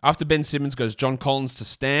 After Ben Simmons goes John Collins to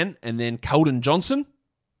Stan, and then Keldon Johnson.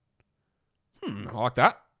 I like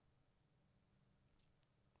that.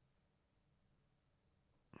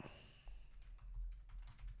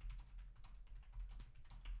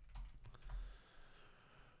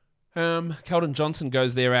 Keldon Johnson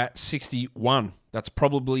goes there at 61. That's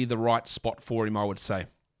probably the right spot for him, I would say.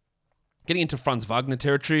 Getting into Franz Wagner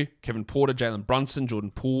territory, Kevin Porter, Jalen Brunson,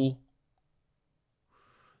 Jordan Poole,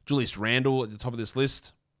 Julius Randle at the top of this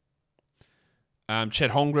list.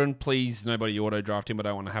 Chet Holmgren, please, nobody auto-draft him, but I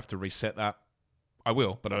don't want to have to reset that. I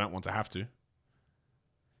will, but I don't want to have to.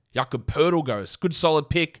 Jakob Poeltl goes. Good solid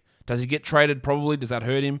pick. Does he get traded? Probably. Does that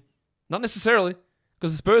hurt him? Not necessarily,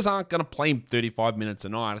 because the Spurs aren't going to play him 35 minutes a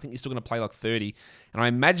night. I think he's still going to play like 30. And I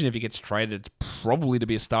imagine if he gets traded, it's probably to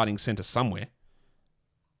be a starting centre somewhere.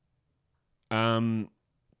 Yeah,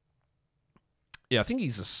 I think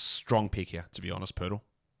he's a strong pick here, to be honest, Poeltl.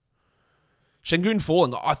 Şengün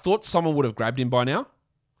falling. I thought someone would have grabbed him by now.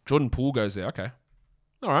 Jordan Poole goes there. Okay.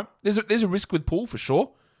 All right. There's a risk with Poole for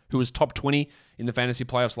sure, who was top 20 in the fantasy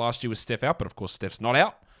playoffs last year with Steph out, but of course Steph's not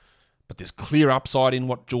out. But there's clear upside in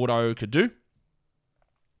what Jordo could do.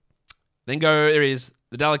 Then there is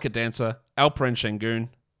the delicate dancer, Alperen Şengün.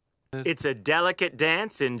 It's a delicate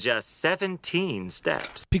dance in just 17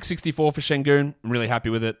 steps. Pick 64 for Şengün. I'm really happy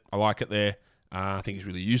with it. I like it there. I think he's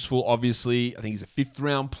really useful, obviously. I think he's a 5th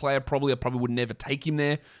round player, probably. I probably would never take him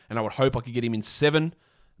there, and I would hope I could get him in 7,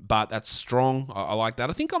 but that's strong. I like that.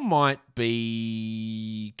 I think I might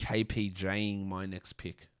be KPJing my next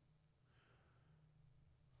pick.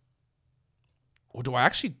 Or do I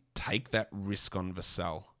actually take that risk on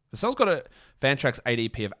Vassell? Vassell's got a Fantrax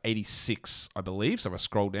ADP of 86, I believe. So if I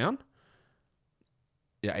scroll down.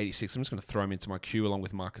 Yeah, 86. I'm just going to throw him into my queue along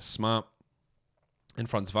with Marcus Smart and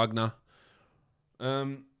Franz Wagner.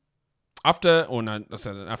 After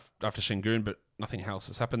Şengün, but nothing else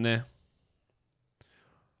has happened there.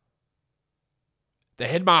 The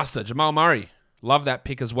headmaster, Jamal Murray. Love that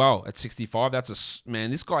pick as well at 65.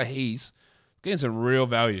 Man, this guy, he's getting some real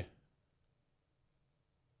value.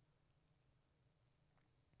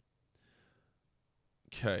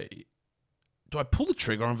 Okay. Do I pull the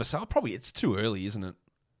trigger on Vassell? Probably it's too early, isn't it?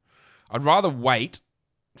 I'd rather wait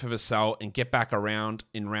for Vassell and get back around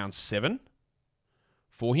in round 7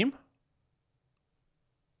 for him.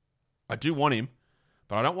 I do want him,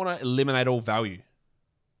 but I don't want to eliminate all value.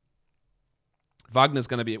 Wagner's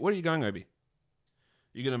going to be... Where are you going, Obi?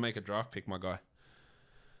 You're going to make a draft pick, my guy.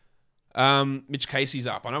 Mitch Casey's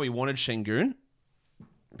up. I know he wanted Şengün,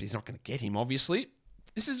 but he's not going to get him, obviously.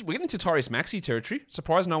 We're getting into Tyrese Maxey territory.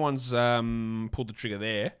 Surprised no one's pulled the trigger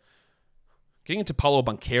there. Getting into Paulo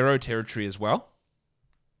Banchero territory as well.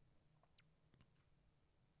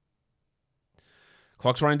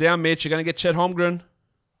 Clock's running down, Mitch. You're going to get Chet Holmgren.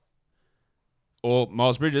 Or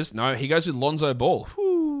Miles Bridges. No, he goes with Lonzo Ball.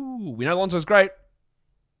 Whew. We know Lonzo's great.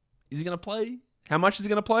 Is he going to play? How much is he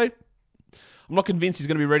going to play? I'm not convinced he's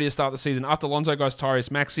going to be ready to start the season. After Lonzo goes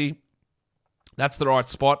Tyrese Maxey. That's the right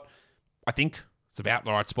spot. I think it's about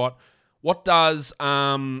the right spot. What does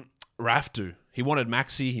Raf do? He wanted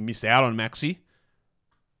Maxey. He missed out on Maxey.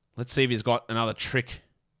 Let's see if he's got another trick.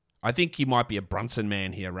 I think he might be a Brunson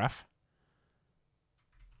man here, Raf.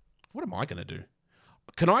 What am I going to do?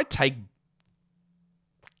 Can I take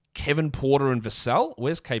Kevin Porter and Vassell?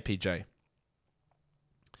 Where's KPJ?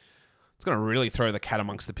 It's going to really throw the cat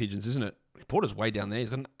amongst the pigeons, isn't it? Porter's way down there. He's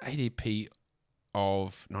got an ADP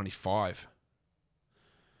of 95.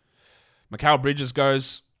 Mikal Bridges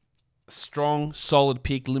goes strong, solid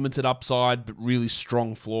pick, limited upside, but really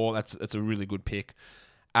strong floor. That's a really good pick.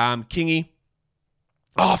 Kingy.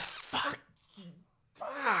 Oh, fuck.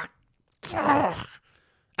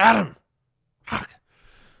 Adam. Fuck.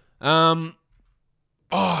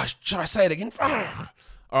 Oh, should I say it again?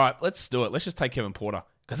 All right, let's do it. Let's just take Kevin Porter,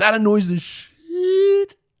 because that annoys the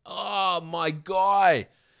shit. Oh, my guy.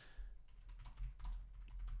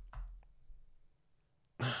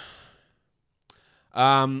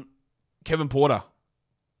 Kevin Porter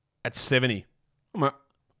at 70. I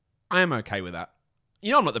am okay with that.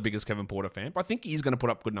 You know, I'm not the biggest Kevin Porter fan, but I think he's going to put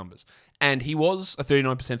up good numbers. And he was a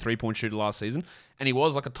 39% three-point shooter last season, and he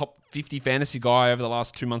was like a top 50 fantasy guy over the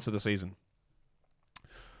last 2 months of the season.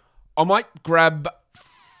 I might grab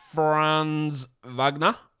Franz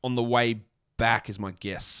Wagner on the way back is my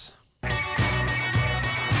guess.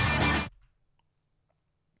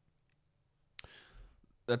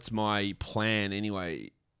 That's my plan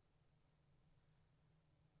anyway.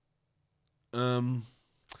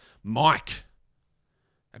 Mike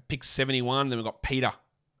at pick 71. Then we've got Peter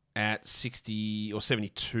at 60 or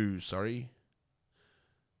 72, sorry.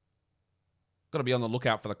 Got to be on the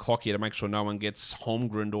lookout for the clock here to make sure no one gets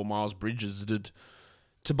Holmgren or Miles Bridges.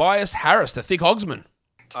 Tobias Harris, the thick Hogsman.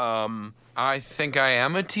 I think I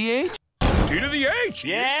am a TH. T to the H.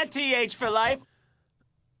 Yeah, TH for life.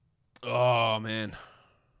 Oh, man.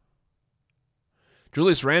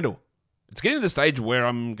 Julius Randle. It's getting to the stage where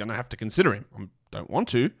I'm going to have to consider him. I don't want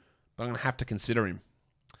to, but I'm going to have to consider him.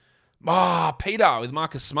 Peter with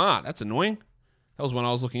Marcus Smart. That's annoying. That was one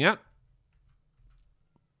I was looking at.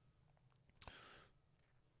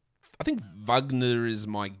 I think Wagner is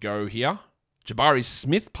my go here. Jabari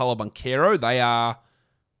Smith, Paulo Banchero, they are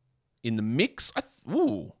in the mix.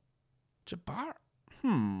 Jabari.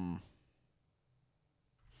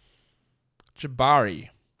 Jabari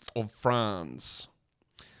of France.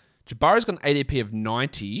 Jabari's got an ADP of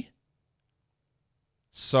 90.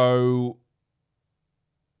 So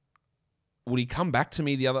would he come back to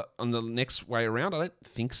me on the next way around? I don't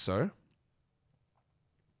think so.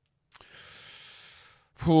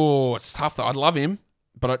 Oh, it's tough though. I'd love him,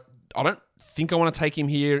 but I don't think I want to take him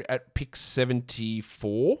here at pick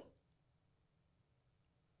 74.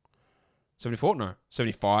 74? No,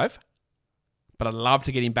 75. But I'd love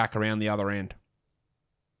to get him back around the other end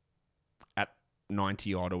at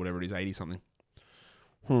 90 odd or whatever it is, 80 something.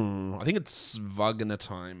 I think it's Wagner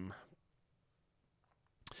time.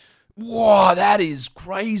 Whoa, that is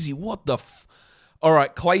crazy. What the All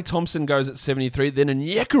right, Klay Thompson goes at 73. Then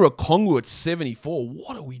Onyeka Okongwu at 74.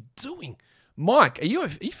 What are we doing? Mike, are you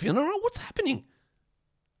feeling all right? What's happening?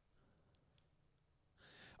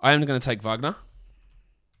 I am going to take Wagner.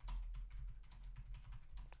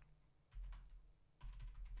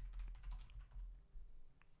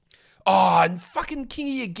 Oh, and fucking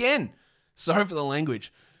Kingy again. Sorry for the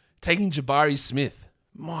language. Taking Jabari Smith.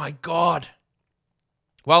 My God.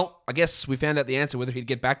 Well, I guess we found out the answer, whether he'd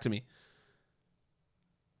get back to me.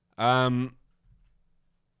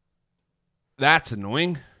 That's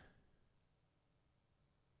annoying.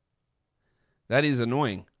 That is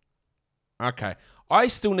annoying. Okay. I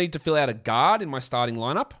still need to fill out a guard in my starting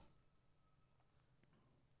lineup.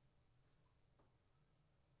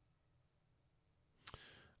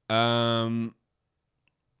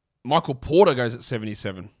 Michael Porter goes at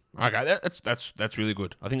 77. Okay, that's really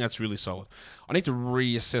good. I think that's really solid. I need to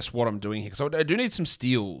reassess what I'm doing here because I do need some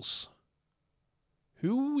steals.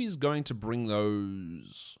 Who is going to bring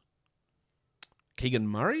those? Keegan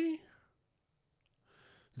Murray?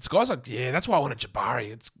 It's guys like, yeah, that's why I wanted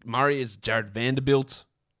Jabari. It's Murray, it's Jared Vanderbilt.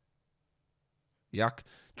 Yuck.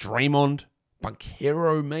 Draymond.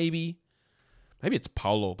 Banchero, maybe. Maybe it's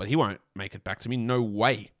Polo, but he won't make it back to me. No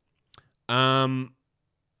way. Nurkic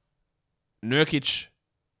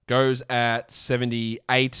goes at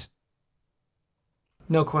 78.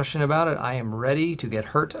 No question about it. I am ready to get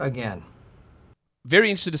hurt again.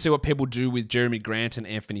 Very interested to see what people do with Jeremy Grant and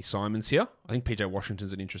Anthony Simons here. I think PJ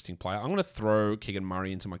Washington's an interesting player. I'm going to throw Keegan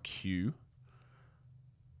Murray into my queue.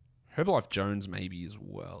 Herbalife Jones maybe as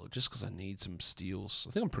well, just because I need some steals.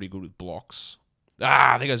 I think I'm pretty good with blocks.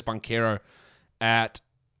 There goes Banchero at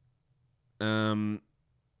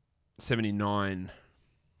 79.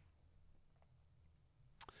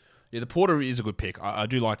 Yeah, the Porter is a good pick. I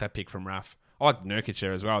do like that pick from Raf. I like Nurkic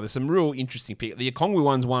there as well. There's some real interesting pick. The Okongwu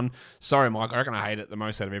one's one. Sorry, Mike. I reckon I hate it the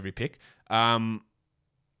most out of every pick. I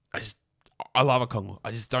love Okongwu.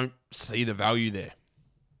 I just don't see the value there.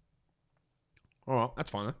 All right,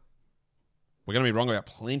 that's fine though. We're going to be wrong about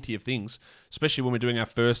plenty of things, especially when we're doing our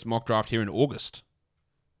first mock draft here in August.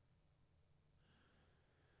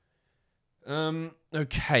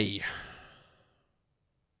 Okay.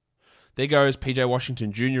 There goes PJ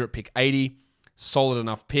Washington Jr. at pick 80. Solid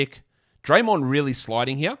enough pick. Draymond really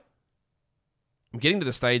sliding here. I'm getting to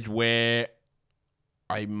the stage where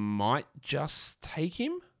I might just take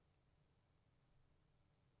him.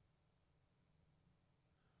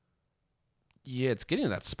 Yeah, it's getting to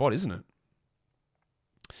that spot, isn't it?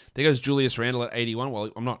 There goes Julius Randle at 81.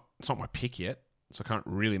 Well, it's not my pick yet, so I can't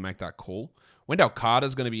really make that call. Wendell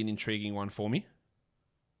Carter's going to be an intriguing one for me.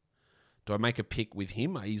 Do I make a pick with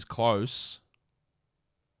him? He's close.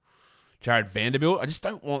 Jared Vanderbilt. I just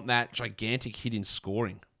don't want that gigantic hit in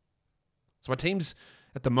scoring. So my team's,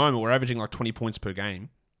 at the moment, we're averaging like 20 points per game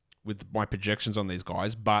with my projections on these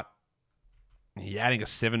guys, but you're adding a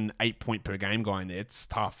 7-8 point per game guy in there. It's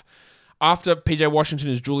tough. After PJ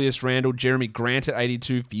Washington is Julius Randle. Jeremy Grant at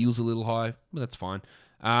 82 feels a little high, but that's fine.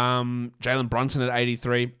 Jalen Brunson at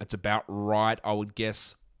 83. That's about right, I would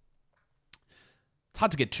guess. It's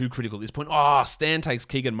hard to get too critical at this point. Stan takes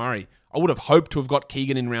Keegan Murray. I would have hoped to have got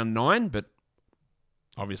Keegan in round 9, but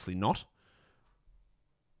obviously not.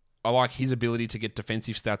 I like his ability to get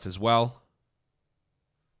defensive stats as well.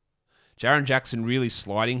 Jaren Jackson really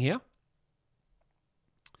sliding here.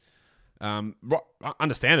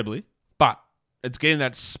 Understandably, but it's getting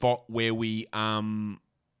that spot where we have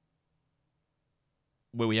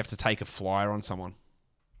to take a flyer on someone.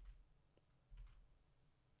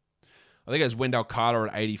 I think it was Wendell Carter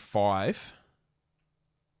at 85.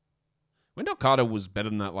 Wendell Carter was better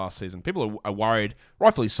than that last season. People are worried,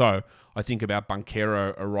 rightfully so, I think, about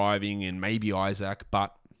Banchero arriving and maybe Isaac,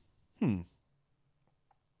 but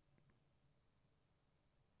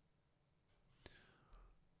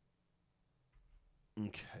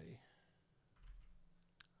Okay.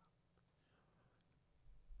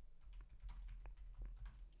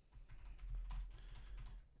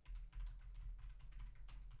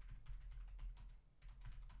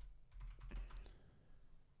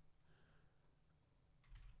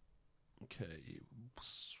 Okay.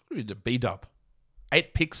 What did we do? B-Dub.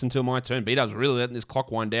 8 picks until my turn. B-Dub's really letting this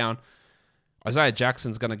clock wind down. Isaiah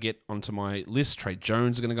Jackson's going to get onto my list. Trey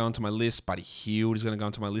Jones is going to go onto my list. Buddy Hield is going to go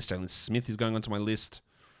onto my list. Jalen Smith is going onto my list.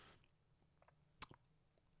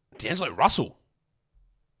 D'Angelo Russell.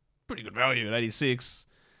 Pretty good value at 86.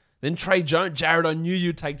 Then Trey Jones. Jared, I knew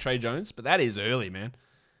you'd take Trey Jones, but that is early, man.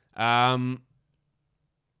 I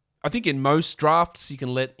think in most drafts, you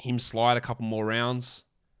can let him slide a couple more rounds,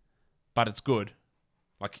 but it's good.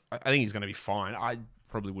 Like, I think he's going to be fine. I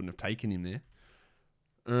probably wouldn't have taken him there.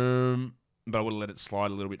 But I would have let it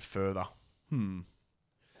slide a little bit further.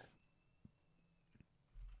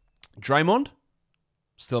 Draymond,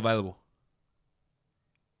 still available.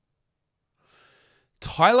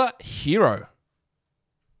 Tyler Hero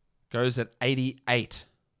goes at 88.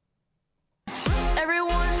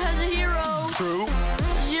 Everyone has a hero. True.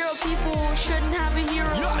 0 people shouldn't have a hero.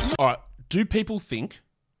 All right. Do people think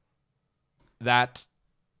that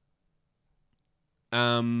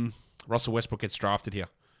Russell Westbrook gets drafted here?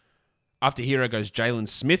 After Hero goes Jalen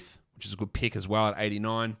Smith, which is a good pick as well at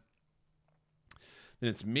 89. Then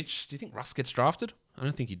it's Mitch. Do you think Russ gets drafted? I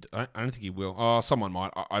don't think he will. Oh, someone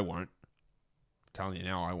might. I won't. I'm telling you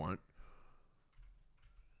now, I won't.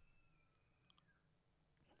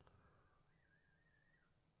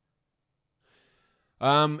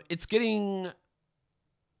 It's getting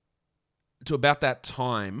to about that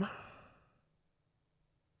time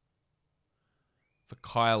for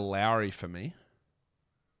Kyle Lowry for me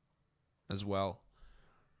as well.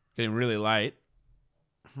 Getting really late.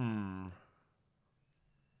 And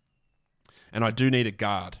I do need a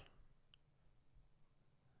guard.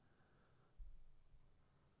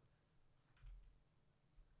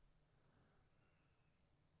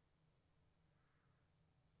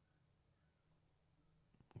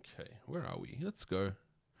 Okay, where are we? Let's go.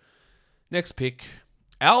 Next pick,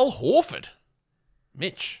 Al Horford.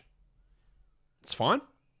 Mitch. It's fine.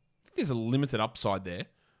 I think there's a limited upside there.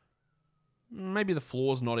 Maybe the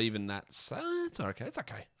floor's not even that. It's okay. It's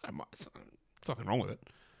okay. There's nothing wrong with it.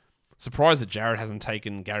 Surprised that Jared hasn't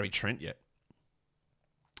taken Gary Trent yet.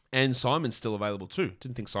 And Simon's still available too.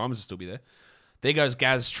 Didn't think Simons would still be there. There goes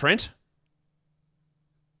Gaz Trent.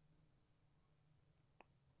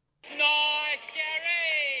 Nice,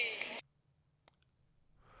 Gary.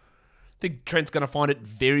 I think Trent's going to find it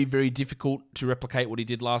very, very difficult to replicate what he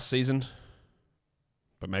did last season.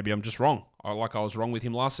 But maybe I'm just wrong. I was wrong with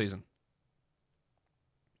him last season.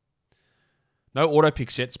 No auto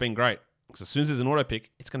picks yet. It's been great. Because as soon as there's an auto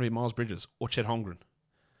pick, it's going to be Miles Bridges or Chet Holmgren.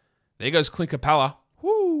 There goes Clint Capella.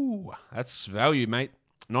 Woo! That's value, mate.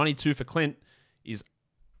 92 for Clint is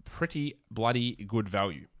pretty bloody good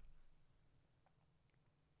value.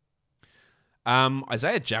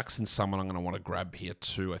 Isaiah Jackson's someone I'm going to want to grab here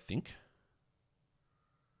too, I think.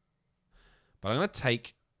 But I'm going to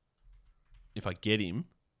take, if I get him,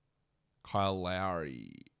 Kyle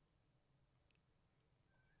Lowry.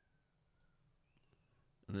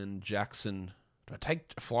 And then Jackson. Do I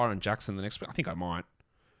take a flyer on Jackson the next week? I think I might.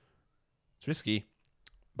 It's risky,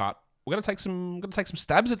 but we're gonna take some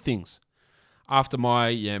stabs at things. After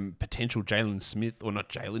my potential Jalen Smith, or not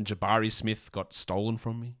Jalen, Jabari Smith got stolen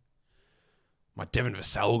from me. My Devin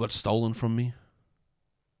Vassell got stolen from me.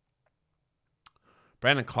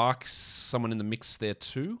 Brandon Clark, someone in the mix there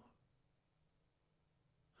too.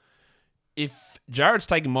 If Jared's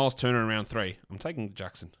taking Miles Turner in round 3, I'm taking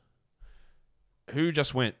Jackson. Who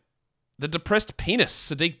just went? The depressed penis,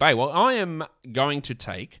 Sadiq Bey. Well, I am going to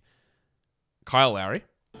take Kyle Lowry.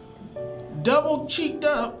 Double cheeked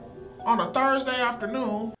up on a Thursday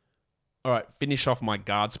afternoon. All right, finish off my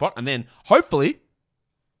guard spot. And then, hopefully,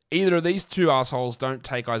 either of these two assholes don't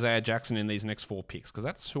take Isaiah Jackson in these next 4 picks, because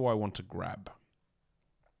that's who I want to grab.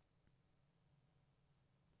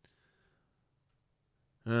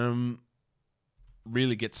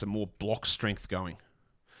 Really get some more block strength going.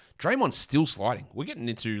 Draymond's still sliding. We're getting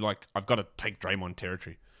into, I've got to take Draymond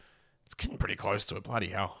territory. It's getting pretty close to it. Bloody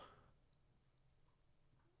hell.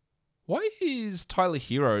 Why is Tyler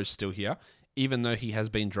Hero still here, even though he has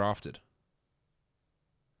been drafted?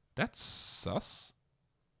 That's sus.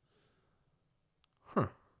 Huh.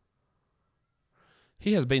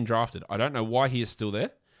 He has been drafted. I don't know why he is still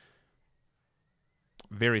there.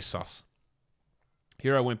 Very sus.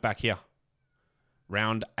 Hero went back here.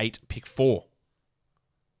 Round 8, pick 4.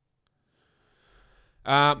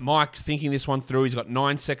 Mike thinking this one through. He's got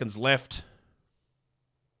 9 seconds left.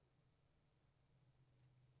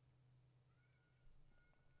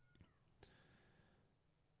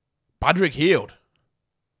 Budrick Hield.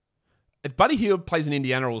 If Buddy Hield plays in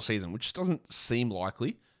Indiana all season, which doesn't seem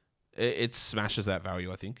likely, it smashes that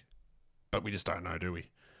value, I think. But we just don't know, do we?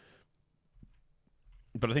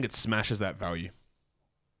 but I think it smashes that value.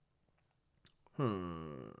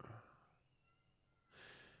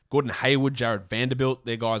 Gordon Hayward, Jared Vanderbilt,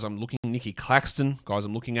 they're guys I'm looking. Nicky Claxton, guys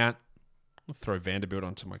I'm looking at. I'll throw Vanderbilt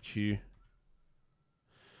onto my queue.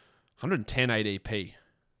 110 ADP.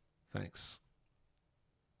 Thanks.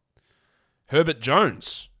 Herbert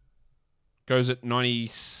Jones goes at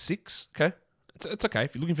 96. Okay. It's okay.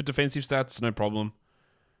 If you're looking for defensive stats, no problem.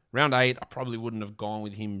 Round 8, I probably wouldn't have gone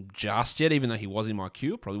with him just yet, even though he was in my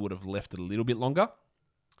queue. Probably would have left it a little bit longer.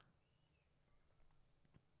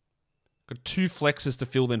 Got 2 flexes to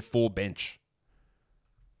fill, then 4 bench.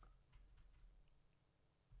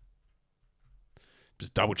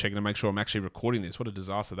 Just double checking to make sure I'm actually recording this. What a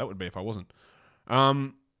disaster that would be if I wasn't.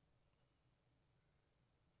 And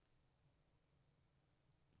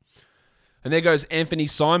there goes Anthony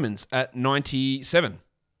Simons at 97.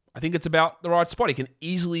 I think it's about the right spot. He can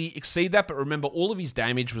easily exceed that, but remember, all of his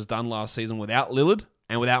damage was done last season without Lillard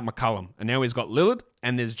and without McCollum. And now he's got Lillard,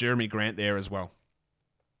 and there's Jeremy Grant there as well,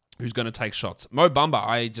 who's going to take shots. Mo Bamba,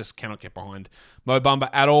 I just cannot get behind Mo Bamba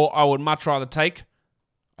at all. I would much rather take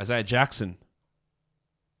Isaiah Jackson.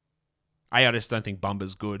 I just don't think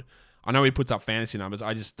Bumba's good. I know he puts up fantasy numbers.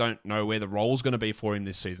 I just don't know where the role's going to be for him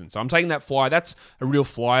this season. So I'm taking that flyer. That's a real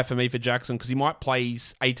flyer for me for Jackson because he might play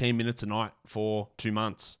 18 minutes a night for 2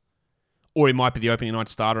 months. Or he might be the opening night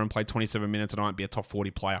starter and play 27 minutes a night and be a top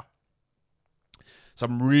 40 player. So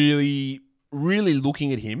I'm really, really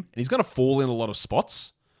looking at him. And he's going to fall in a lot of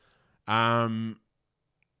spots. I'm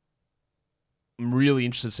really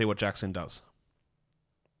interested to see what Jackson does.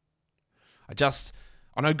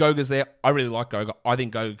 I know Goga's there. I really like Goga. I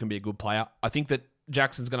think Goga can be a good player. I think that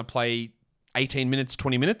Jackson's going to play 18 minutes,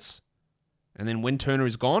 20 minutes. And then when Turner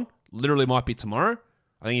is gone, literally might be tomorrow,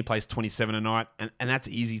 I think he plays 27 a night. And that's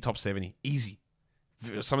easy top 70. Easy.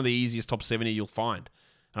 Some of the easiest top 70 you'll find.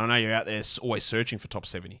 And I know you're out there always searching for top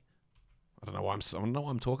 70. I don't know why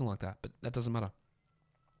I'm talking like that, but that doesn't matter.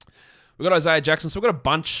 We've got Isaiah Jackson. So we've got a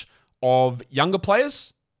bunch of younger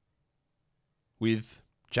players with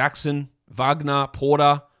Jackson, Wagner,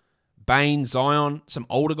 Porter, Bain, Zion, some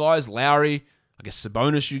older guys, Lowry, I guess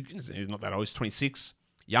Sabonis, he's not that old, he's 26.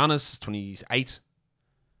 Giannis is 28.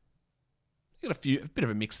 You got a bit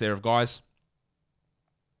of a mix there of guys.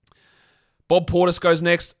 Bob Portis goes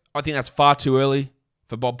next. I think that's far too early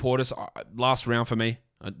for Bob Portis. Last round for me.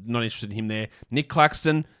 I'm not interested in him there. Nick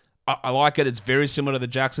Claxton, I like it. It's very similar to the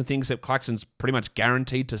Jackson thing, except Claxton's pretty much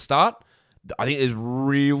guaranteed to start. I think there's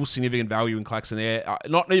real significant value in Claxton there.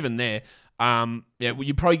 Not even there.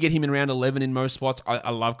 You probably get him in round 11 in most spots.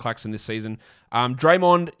 I love Claxton this season.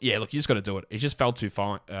 Draymond, look, you just got to do it. He just fell too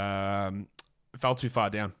far down.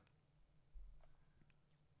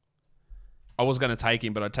 I was going to take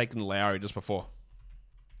him, but I'd taken Lowry just before.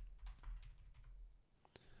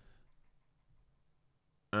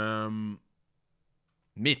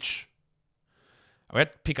 Mitch. I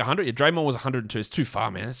had to pick 100. Yeah, Draymond was 102. It's too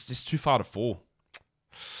far, man. It's just too far to fall.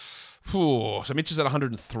 So Mitch is at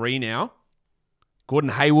 103 now.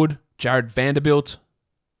 Gordon Hayward, Jared Vanderbilt,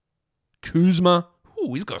 Kuzma.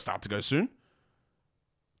 He's got to start to go soon.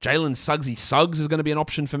 Jalen Suggs is going to be an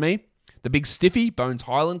option for me. The big stiffy, Bones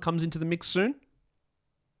Highland, comes into the mix soon.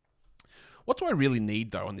 What do I really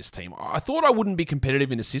need, though, on this team? I thought I wouldn't be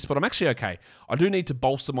competitive in assists, but I'm actually okay. I do need to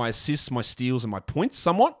bolster my assists, my steals, and my points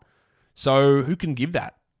somewhat. So who can give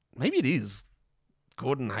that? Maybe it is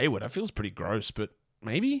Gordon Hayward. That feels pretty gross, but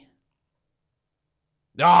maybe?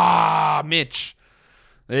 Mitch.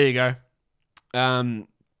 There you go.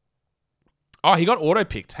 He got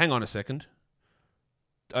auto-picked. Hang on a second.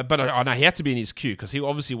 But I know he had to be in his queue because he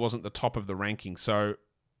obviously wasn't the top of the ranking. So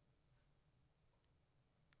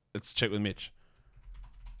let's check with Mitch.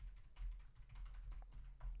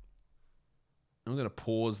 I'm going to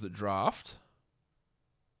pause the draft.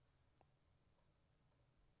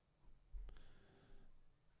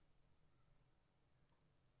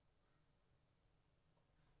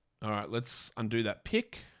 All right, let's undo that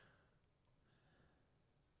pick.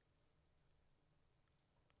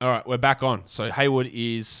 All right, we're back on. So Hayward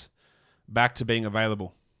is back to being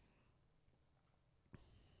available.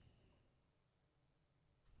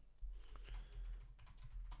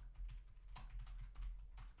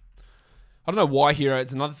 I don't know why Hero.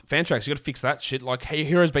 It's another Fantrax. You got to fix that shit. Like, hey,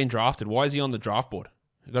 Hero's been drafted. Why is he on the draft board?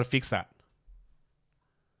 You got to fix that.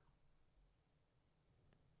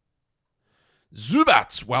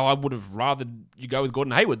 Zubats. Well, I would have rather you go with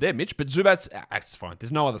Gordon Hayward there, Mitch. But Zubats, it's fine.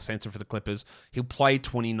 There's no other center for the Clippers. He'll play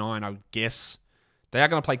 29, I would guess. They are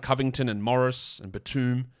going to play Covington and Morris and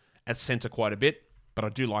Batum at center quite a bit. But I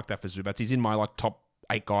do like that for Zubats. He's in my top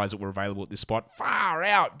 8 guys that were available at this spot. Far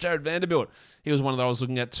out, Jared Vanderbilt. He was one that I was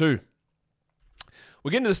looking at too.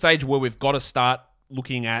 we're getting to the stage where we've got to start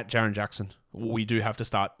looking at Jaren Jackson. We do have to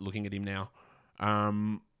start looking at him now.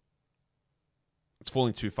 It's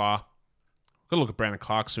falling too far. Got to look at Brandon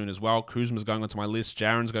Clark soon as well. Kuzma's going onto my list.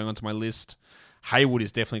 Jaren's going onto my list. Hayward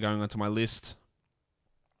is definitely going onto my list.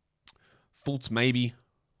 Fultz maybe.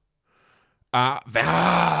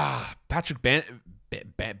 Patrick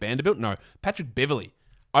Vanderbilt? No, Patrick Beverley.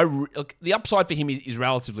 The upside for him is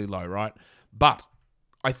relatively low, right? But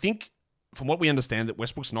I think, from what we understand, that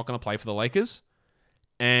Westbrook's not going to play for the Lakers,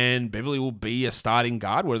 and Beverley will be a starting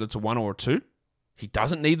guard, whether it's a 1 or a 2. He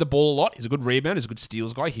doesn't need the ball a lot. He's a good rebounder. He's a good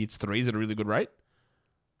steals guy. He hits threes at a really good rate.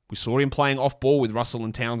 We saw him playing off ball with Russell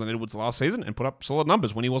and Towns and Edwards last season and put up solid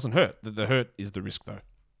numbers when he wasn't hurt. The hurt is the risk, though.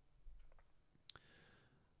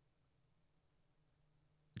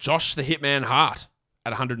 Josh the Hitman Hart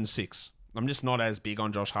at 106. I'm just not as big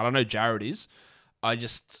on Josh Hart. I know Jared is. I'm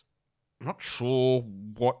not sure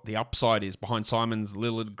what the upside is behind Simons,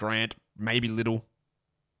 Lillard, Grant, maybe Little.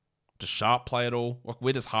 Does Sharp play at all? Like,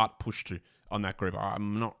 where does Hart push to on that group?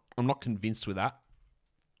 I'm not convinced with that.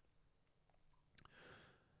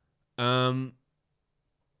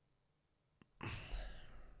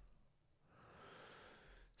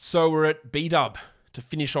 So we're at B-Dub to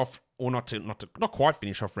finish off, or not quite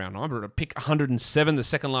finish off round 9, but at pick 107, the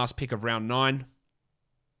second last pick of round 9.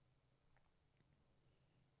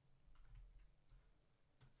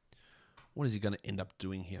 What is he going to end up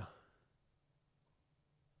doing here?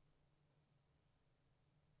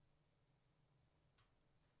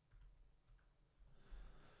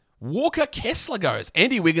 Walker Kessler goes.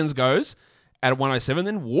 Andy Wiggins goes at 107,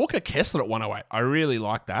 then Walker Kessler at 108. I really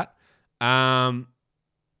like that. And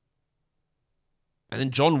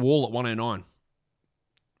then John Wall at 109.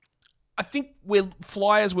 I think we're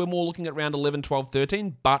more looking at round 11, 12,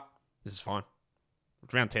 13, but this is fine.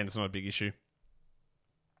 Round 10, it's not a big issue.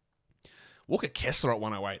 Walker Kessler at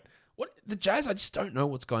 108. The Jazz, I just don't know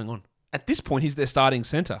what's going on. At this point, he's their starting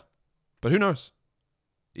center. But who knows?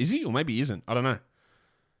 Is he? Or maybe he isn't. I don't know.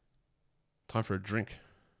 Time for a drink.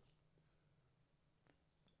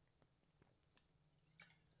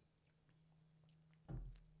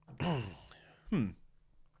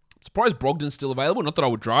 Surprised Brogdon's still available. Not that I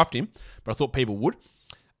would draft him, but I thought people would.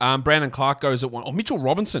 Brandon Clark goes at 1. Oh, Mitchell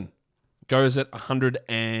Robinson goes at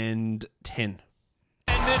 110.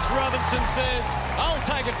 And Mitch Robinson says, I'll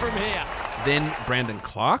take it from here. Then Brandon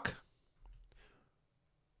Clark.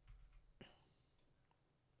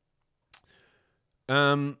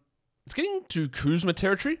 It's getting to Kuzma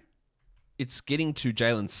territory. It's getting to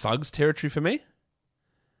Jalen Suggs territory for me.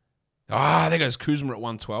 There goes Kuzma at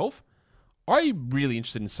 112. I'm really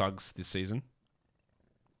interested in Suggs this season.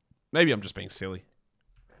 Maybe I'm just being silly.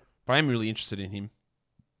 But I am really interested in him.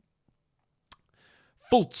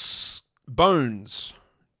 Fultz, Bones,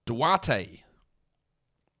 Duarte.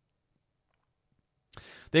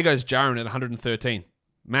 There goes Jaren at 113.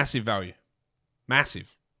 Massive value.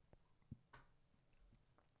 Massive.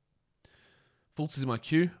 Fultz is in my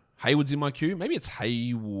queue. Hayward's in my queue. Maybe it's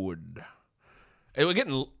Hayward. We're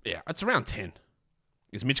getting... Yeah, it's around 10.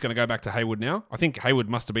 Is Mitch going to go back to Hayward now? I think Hayward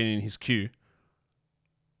must have been in his queue.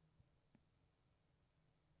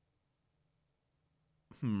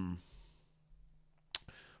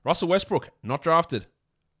 Russell Westbrook, not drafted.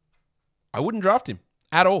 I wouldn't draft him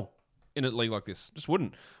at all in a league like this. Just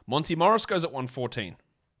wouldn't. Monty Morris goes at 114.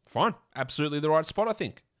 Fine. Absolutely the right spot, I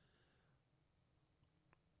think.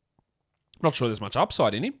 Not sure there's much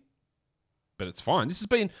upside in him, but it's fine. This has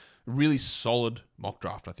been a really solid mock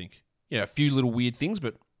draft, I think. Yeah, a few little weird things,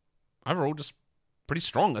 but overall just pretty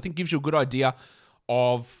strong. I think gives you a good idea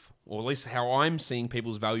of, or at least how I'm seeing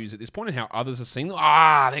people's values at this point and how others are seeing them.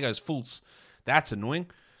 There goes Fultz. That's annoying.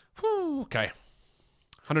 Whew, okay.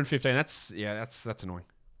 115, that's annoying.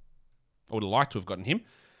 I would have liked to have gotten him.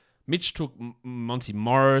 Mitch took Monty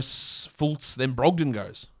Morris, Fultz, then Brogdon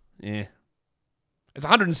goes. Yeah. It's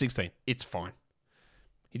 116. It's fine.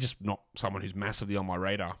 He's just not someone who's massively on my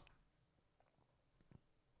radar.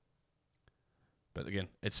 But again,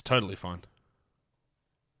 it's totally fine.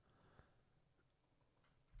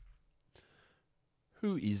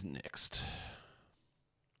 Who is next?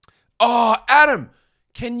 Oh, Adam!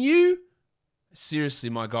 Can you... Seriously,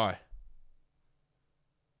 my guy.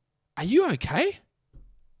 Are you okay?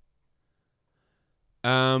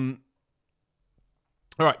 All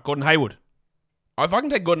right, Gordon Hayward. If I can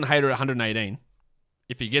take Gordon Hayward at 118,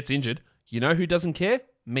 if he gets injured, you know who doesn't care?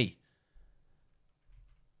 Me.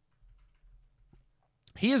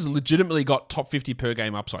 He has legitimately got top 50 per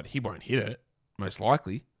game upside. He won't hit it, most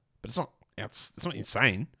likely, but it's not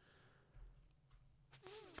insane.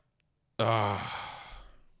 Oh,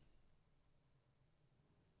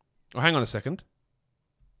 hang on a second.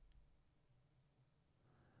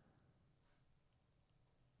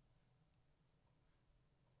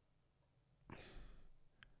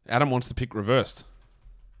 Adam wants the pick reversed.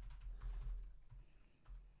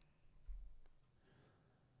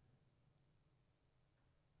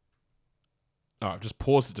 Oh, I've just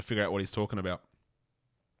paused it to figure out what he's talking about.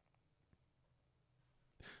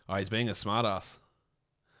 Oh, he's being a smartass.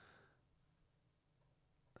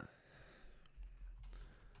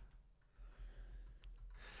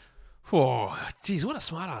 Oh, geez, what a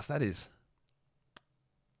smartass that is.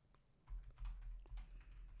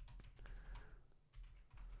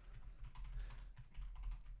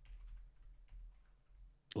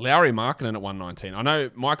 Lowry Markkinen at 119. I know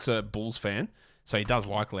Mike's a Bulls fan, so he does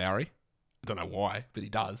like Lowry. I don't know why, but he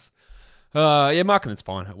does. Yeah, Markkinen's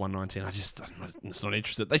fine at 119. I'm just not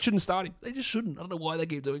interested. They shouldn't start him. They just shouldn't. I don't know why they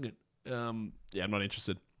keep doing it. Yeah, I'm not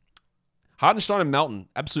interested. Hartenstein and Melton,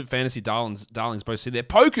 absolute fantasy darlings both sit there.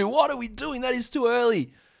 Poku, what are we doing? That is too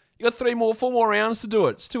early. You got 4 more rounds to do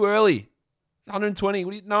it. It's too early.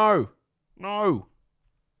 120. No.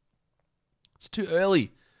 It's too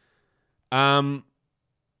early. All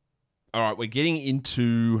right, we're getting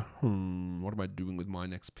into... what am I doing with my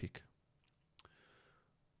next pick?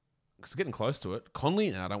 Because getting close to it. Conley?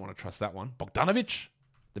 No, I don't want to trust that one. Bogdanovic?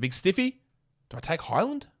 The big stiffy? Do I take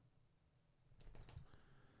Highland?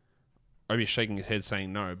 Obi's shaking his head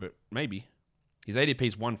saying no, but maybe. His ADP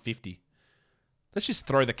is 150. Let's just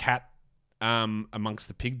throw the cat amongst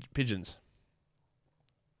the pigeons.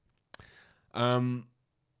 Some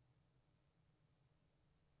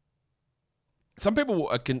people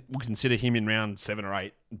will consider him in round 7 or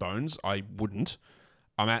 8, Bones. I wouldn't.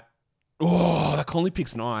 I'm at... Oh, that Conley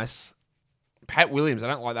pick's nice. Pat Williams, I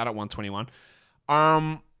don't like that at 121.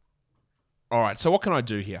 All right, so what can I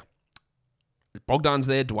do here? Bogdan's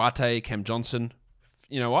there, Duarte, Cam Johnson.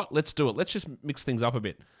 You know what? Let's do it. Let's just mix things up a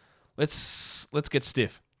bit. Let's get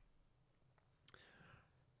stiff.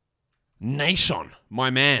 Nation, my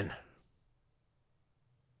man.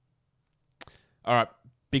 All right,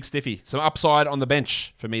 big stiffy. Some upside on the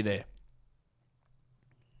bench for me there.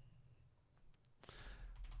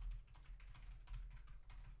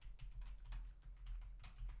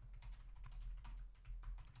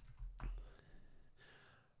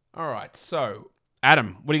 All right, so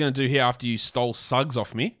Adam, what are you going to do here after you stole Suggs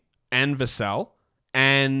off me and Vassell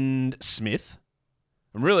and Smith?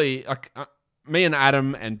 I'm really me and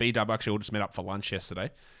Adam and B-Dub actually all just met up for lunch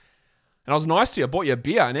yesterday, and I was nice to you. I bought you a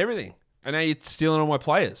beer and everything, and now you're stealing all my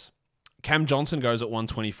players. Cam Johnson goes at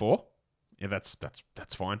 124. Yeah, that's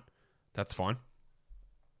fine. That's fine.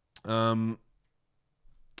 Jaden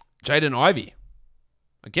Ivey.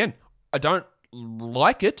 Again, I don't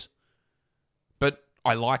like it, but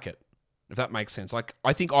I like it, if that makes sense. Like,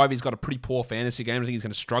 I think Ivey's got a pretty poor fantasy game. I think he's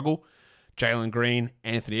going to struggle. Jalen Green,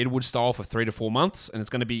 Anthony Edwards style for 3 to 4 months, and it's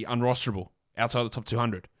going to be unrosterable outside the top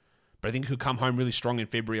 200. But I think he'll come home really strong in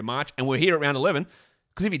February and March, and we're here at round 11,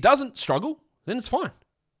 because if he doesn't struggle, then it's fine.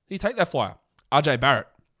 You take that flyer. RJ Barrett.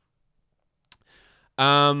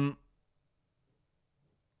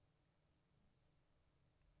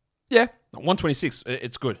 Yeah, 126.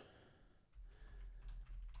 It's good.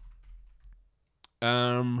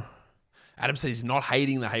 Adam says he's not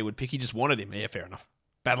hating the Hayward pick. He just wanted him. Yeah, fair enough.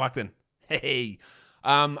 Bad luck then. Hey.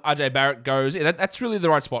 RJ Barrett goes... Yeah, that's really the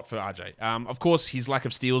right spot for RJ. Of course, his lack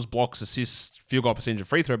of steals, blocks, assists, field goal percentage, and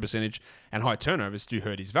free throw percentage, and high turnovers do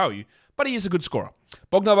hurt his value, but he is a good scorer.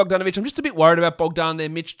 Bogdanovic, I'm just a bit worried about Bogdan there,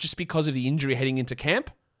 Mitch, just because of the injury heading into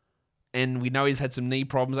camp, and we know he's had some knee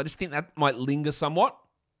problems. I just think that might linger somewhat,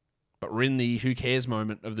 but we're in the who cares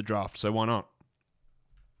moment of the draft, so why not?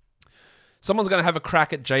 Someone's going to have a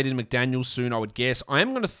crack at Jaden McDaniels soon, I would guess. I am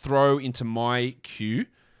going to throw into my queue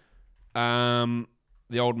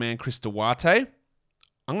the old man Chris Duarte.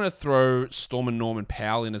 I'm going to throw Storm and Norman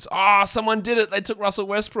Powell in as... someone did it. They took Russell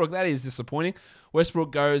Westbrook. That is disappointing.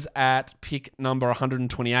 Westbrook goes at pick number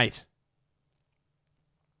 128.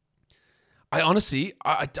 I honestly,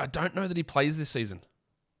 I don't know that he plays this season.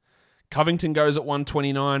 Covington goes at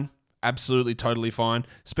 129. Absolutely, totally fine.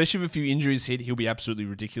 Especially if a few injuries hit, he'll be absolutely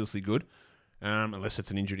ridiculously good. Unless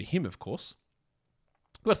it's an injury to him, of course.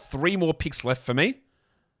 We've got 3 more picks left for me.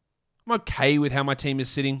 I'm okay with how my team is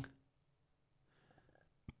sitting.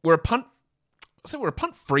 We're a punt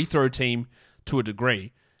free throw team to a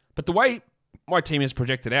degree, but the way my team is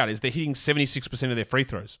projected out is they're hitting 76% of their free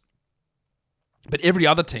throws. But every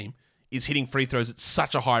other team is hitting free throws at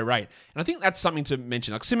such a high rate. And I think that's something to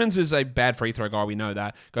mention. Like, Simmons is a bad free throw guy, we know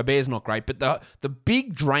that. Gobert's not great, but the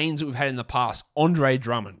big drains that we've had in the past, Andre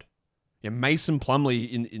Drummond, Mason Plumlee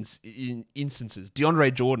in instances,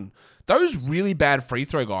 DeAndre Jordan, those really bad free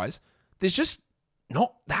throw guys, there's just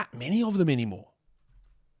not that many of them anymore.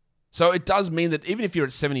 So it does mean that even if you're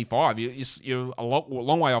at 75, you're a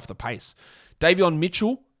long way off the pace. Davion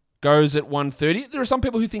Mitchell, goes at 130. There are some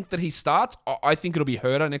people who think that he starts. I think it'll be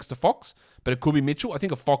Herder next to Fox, but it could be Mitchell. I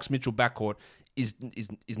think a Fox-Mitchell backcourt is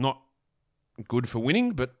not good for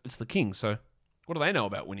winning, but it's the Kings, so what do they know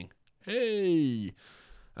about winning? Hey.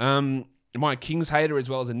 Am I a Kings hater as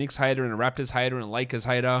well as a Knicks hater and a Raptors hater and a Lakers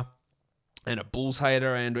hater and a Bulls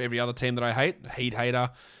hater and every other team that I hate? Heat hater.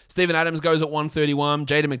 Steven Adams goes at 131.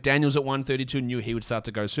 Jaden McDaniels at 132. Knew he would start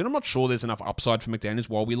to go soon. I'm not sure there's enough upside for McDaniels.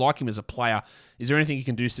 While we like him as a player, is there anything he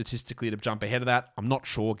can do statistically to jump ahead of that? I'm not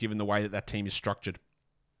sure, given the way that team is structured.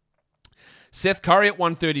 Seth Curry at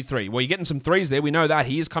 133. Well, you're getting some threes there. We know that.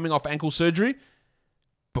 He is coming off ankle surgery.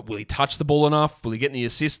 But will he touch the ball enough? Will he get any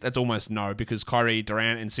assist? That's almost no, because Kyrie,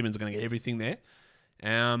 Durant, and Simmons are going to get everything there.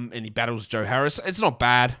 And he battles Joe Harris. It's not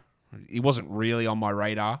bad. He wasn't really on my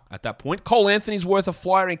radar at that point. Cole Anthony's worth a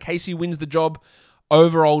flyer in case he wins the job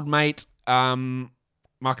over old mate Markel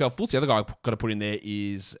Fultz. The other guy I've got to put in there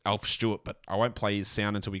is Alf Stewart, but I won't play his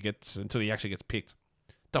sound until he actually gets picked.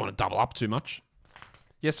 Don't want to double up too much.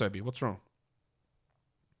 Yes, Obi, what's wrong?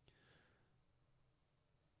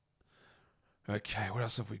 Okay, what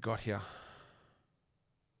else have we got here?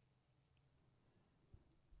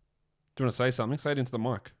 Do you want to say something? Say it into the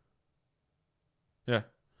mic. Yeah.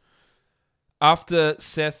 After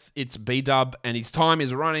Seth, it's B-Dub, and his time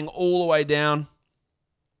is running all the way down.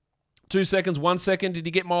 2 seconds, 1 second. Did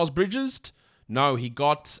he get Miles Bridges? No, he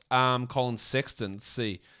got Colin Sexton. Let's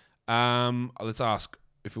see. Let's ask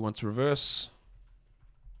if we want to reverse.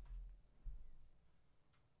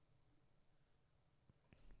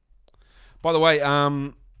 By the way,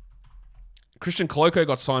 Christian Koloko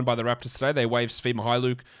got signed by the Raptors today. They waived Svi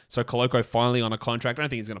Mykhailiuk, so Koloko finally on a contract. I don't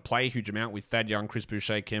think he's going to play a huge amount with Thad Young, Chris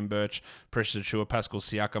Boucher, Kem Birch, Precious Achiuwa, Pascal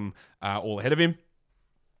Siakam all ahead of him.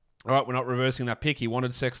 All right, we're not reversing that pick. He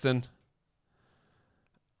wanted Sexton.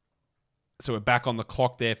 So we're back on the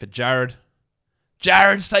clock there for Jared.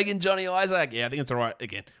 Jared's taking Johnny Isaac. Yeah, I think it's all right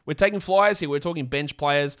again. We're taking flyers here. We're talking bench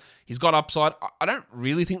players. He's got upside. I don't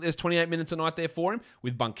really think there's 28 minutes a night there for him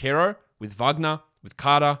with Banchero, with Wagner, with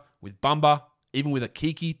Carter, with Bumba, even with a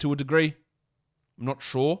Kiki to a degree. I'm not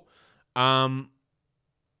sure. Dylan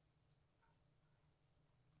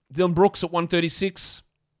Brooks at 136.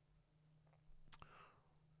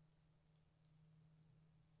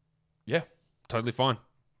 Yeah, totally fine.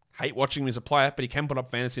 Hate watching him as a player, but he can put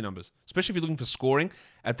up fantasy numbers, especially if you're looking for scoring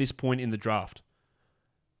at this point in the draft.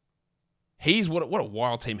 He's what a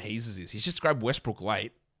wild team Heeses is. He's just grabbed Westbrook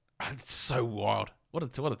late. It's so wild. What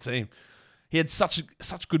a team. He had such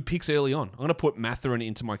good picks early on. I'm going to put Mathurin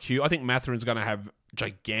into my queue. I think Mathurin's going to have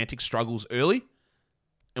gigantic struggles early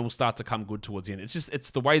and will start to come good towards the end.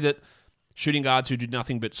 It's the way that shooting guards who do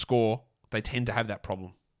nothing but score, they tend to have that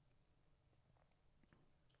problem.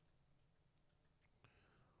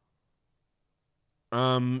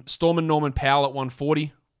 Storman Norman Powell at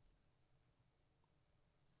 140.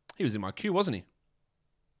 He was in my queue, wasn't he?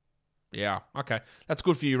 Yeah, okay. That's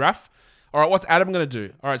good for you, Raf. All right, what's Adam going to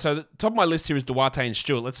do? All right, so the top of my list here is Duarte and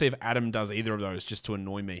Stewart. Let's see if Adam does either of those just to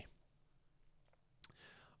annoy me.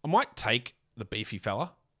 I might take the beefy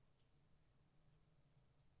fella.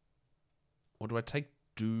 Or do I take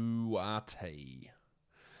Duarte?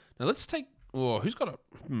 Now let's take... Oh, who's got a...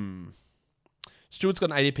 Stewart's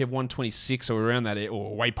got an ADP of 126, so we're around that,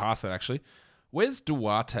 or way past that, actually. Where's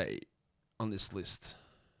Duarte on this list?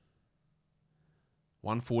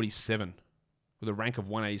 147 with a rank of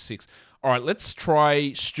 186. All right, let's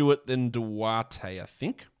try Stewart, then Duarte, I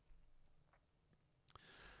think.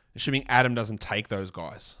 Assuming Adam doesn't take those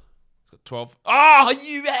guys. He's got 12. Oh,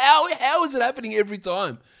 how is it happening every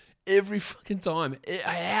time? Every fucking time.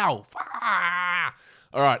 How?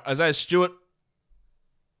 All right, Isaiah Stewart.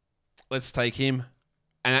 Let's take him.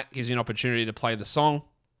 And that gives you an opportunity to play the song.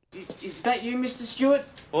 Is that you, Mr. Stewart?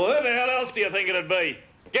 Well, who the hell else do you think it'd be?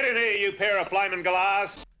 Get in here, you pair of flaming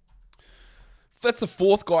galahs. That's the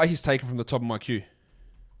fourth guy he's taken from the top of my queue.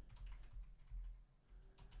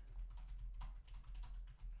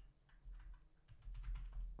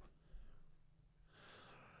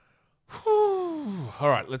 All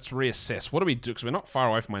right, let's reassess. What do we do? Because we're not far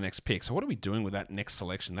away from my next pick. So what are we doing with that next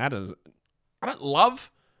selection? That is, I don't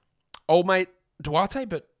love old mate Duarte,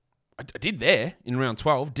 but I did there in round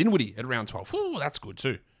 12. Dinwiddie at round 12. Ooh, that's good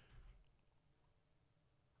too.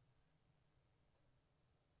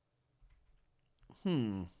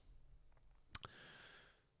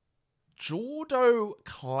 Jordo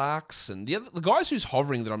Clarkson. The guys who's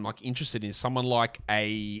hovering that I'm like interested in is someone like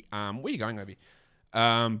a where are you going, Obi?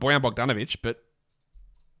 Bojan Bogdanovic, but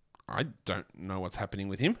I don't know what's happening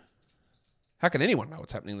with him. How can anyone know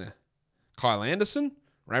what's happening there? Kyle Anderson,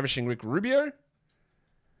 Ravishing Rick Rubio,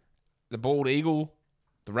 the Bald Eagle,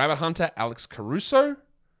 the Rabbit Hunter, Alex Caruso.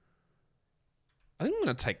 I think I'm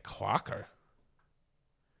going to take Clarko.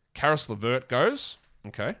 Karis LeVert goes.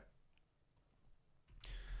 Okay.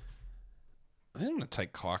 I think I'm going to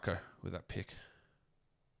take Clarko with that pick.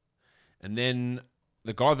 And then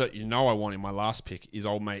the guy that I want in my last pick is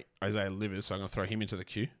old mate Isaiah Livers, so I'm going to throw him into the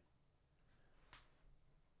queue.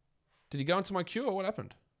 Did he go into my queue or what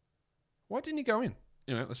happened? Why didn't he go in?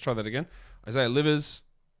 Anyway, let's try that again. Isaiah Livers.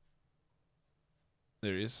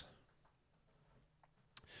 There he is.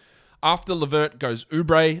 After LeVert goes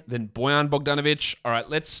Oubre, then Bojan Bogdanovic. All right,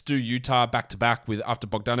 let's do Utah back-to-back with after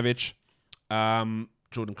Bogdanovic.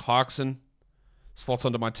 Jordan Clarkson slots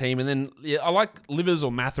onto my team. And then I like Livers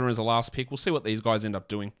or Mathurin as a last pick. We'll see what these guys end up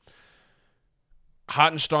doing.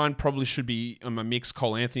 Hartenstein probably should be on my mix.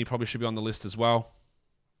 Cole Anthony probably should be on the list as well.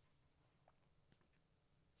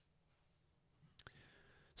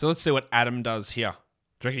 So let's see what Adam does here.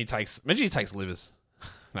 Do you reckon imagine he takes Livers.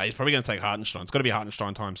 No, he's probably going to take Hartenstein. It's got to be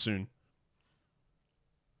Hartenstein time soon.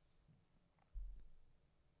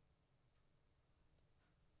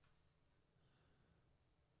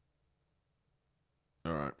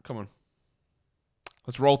 All right, come on.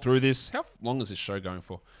 Let's roll through this. How long is this show going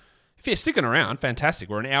for? If you're sticking around, fantastic.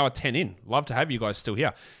 We're an hour 10 in. Love to have you guys still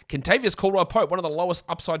here. Kentavious Caldwell-Pope, one of the lowest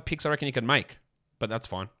upside picks I reckon you can make. But that's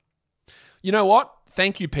fine. You know what?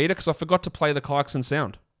 Thank you, Peter, because I forgot to play the Clarkson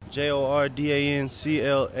sound.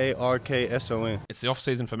 JORDANCLARKSON. It's the off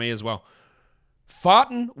season for me as well.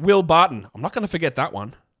 Farton Will Barton. I'm not going to forget that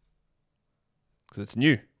one because it's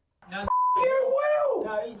new. No, you Will.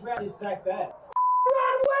 No, he's ready to sack that.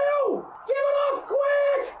 Run, Will. Get it off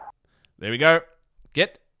quick. There we go.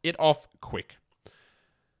 Get it off quick.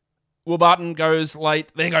 Will Barton goes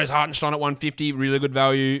late. Then goes Hartenstein at 150. Really good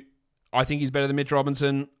value. I think he's better than Mitch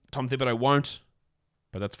Robinson. Tom Thibodeau won't,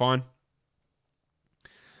 but that's fine.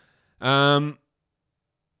 All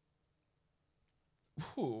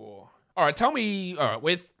right, tell me. All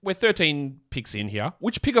right, we're 13 picks in here.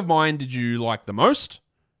 Which pick of mine did you like the most?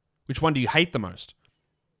 Which one do you hate the most?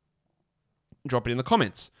 Drop it in the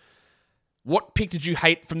comments. What pick did you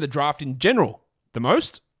hate from the draft in general the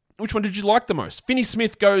most? Which one did you like the most? Finney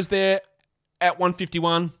Smith goes there at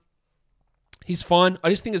 151. He's fine. I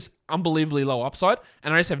just think it's unbelievably low upside,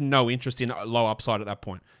 and I just have no interest in low upside at that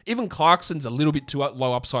point. Even Clarkson's a little bit too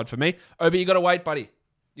low upside for me. Oh, but you got to wait, buddy.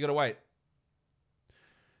 You got to wait.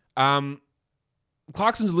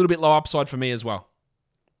 Clarkson's a little bit low upside for me as well.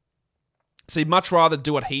 So you'd much rather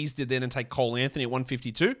do what he's did then and take Cole Anthony at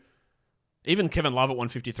 152. Even Kevin Love at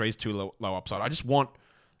 153 is too low upside. I just want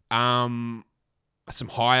some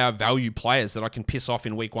higher value players that I can piss off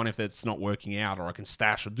in week one if that's not working out, or I can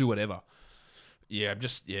stash or do whatever. Yeah,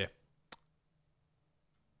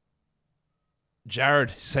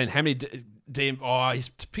 Jared saying how many DM... Oh, he's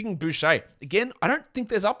picking Boucher. Again, I don't think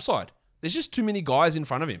there's upside. There's just too many guys in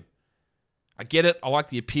front of him. I get it. I like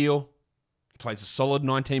the appeal. He plays a solid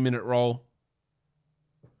 19-minute role.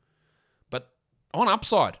 But on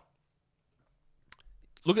upside,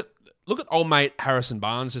 look at old mate Harrison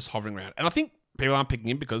Barnes just hovering around. And I think people aren't picking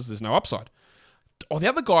him because there's no upside. The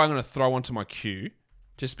other guy I'm going to throw onto my queue,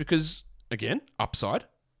 just because... Again, upside.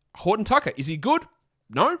 Horton Tucker. Is he good?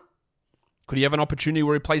 No. Could he have an opportunity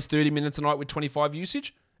where he plays 30 minutes a night with 25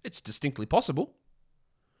 usage? It's distinctly possible.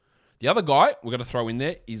 The other guy we're going to throw in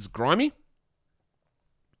there is Grimy.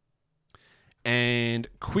 And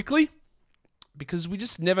quickly, because we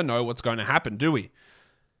just never know what's going to happen, do we?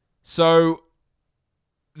 So,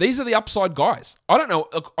 these are the upside guys. I don't know.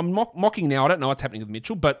 Look, I'm mocking now. I don't know what's happening with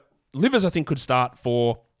Mitchell, but Livers, I think, could start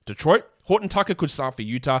for Detroit. Horton Tucker could start for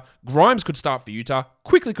Utah. Grimes could start for Utah.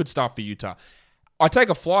 Quickly could start for Utah. I take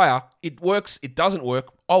a flyer. It works. It doesn't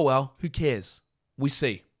work. Oh, well, who cares? We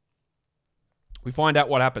see. We find out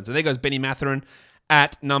what happens. And there goes Benny Mathurin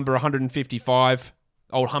at number 155.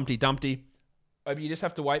 Old Humpty Dumpty. Oh, but you just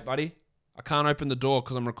have to wait, buddy. I can't open the door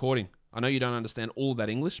because I'm recording. I know you don't understand all of that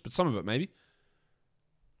English, but some of it maybe.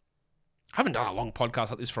 I haven't done a long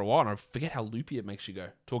podcast like this for a while, and I forget how loopy it makes you go,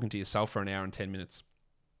 talking to yourself for an hour and 10 minutes.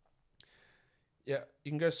 Yeah,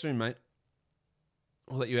 you can go soon, mate.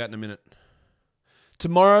 I'll let you out in a minute.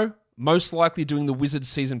 Tomorrow, most likely doing the Wizards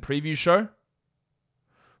season preview show.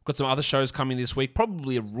 Got some other shows coming this week.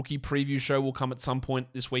 Probably a rookie preview show will come at some point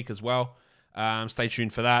this week as well. Stay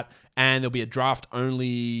tuned for that. And there'll be a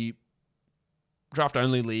draft-only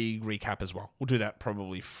league recap as well. We'll do that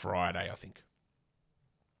probably Friday, I think.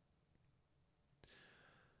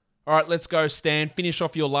 All right, let's go, Stan. Finish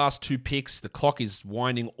off your last two picks. The clock is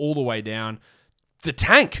winding all the way down. The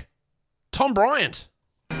tank, Tom Bryant.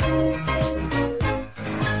 And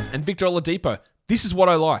Victor Oladipo. This is what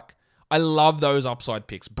I like. I love those upside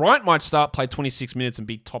picks. Bryant might start, play 26 minutes and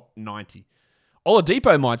be top 90.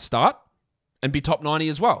 Oladipo might start and be top 90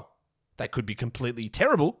 as well. They could be completely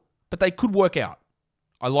terrible, but they could work out.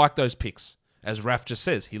 I like those picks. As Raf just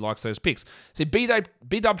says, he likes those picks. See,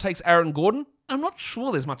 B-Dub takes Aaron Gordon. I'm not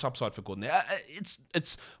sure there's much upside for Gordon there.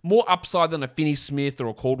 It's more upside than a Finney Smith or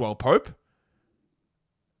a Caldwell Pope.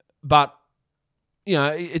 But, you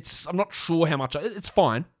know, I'm not sure how much... It's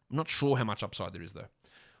fine. I'm not sure how much upside there is, though.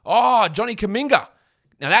 Oh, Johnny Kuminga.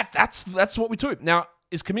 Now, that's what we took. Now,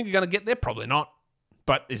 is Kuminga going to get there? Probably not.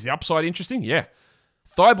 But is the upside interesting? Yeah.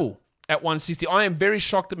 Thibault at 160. I am very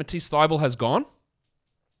shocked that Matisse Thibault has gone.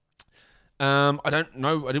 I don't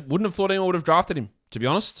know. I wouldn't have thought anyone would have drafted him, to be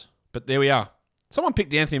honest. But there we are. Someone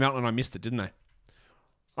picked Anthony Melton and I missed it, didn't they?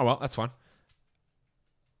 Oh, well, that's fine.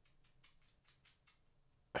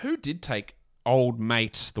 Who did take old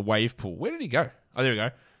mate, the wave pool? Where did he go? Oh, there we go.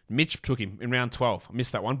 Mitch took him in round 12. I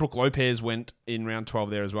missed that one. Brooke Lopez went in round 12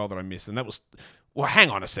 there as well that I missed. And that was... Well, hang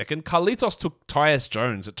on a second. Carlitos took Tyus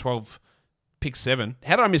Jones at 12, pick 7.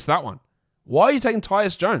 How did I miss that one? Why are you taking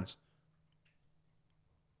Tyus Jones?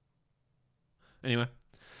 Anyway.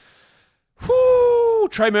 Whoo!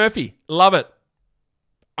 Trey Murphy. Love it.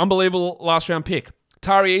 Unbelievable last round pick.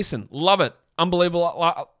 Tari Eason. Love it.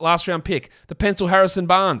 Unbelievable last round pick. The Pencil Harrison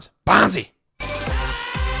Barnes. Barnesy.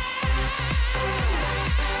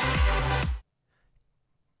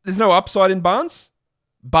 There's no upside in Barnes,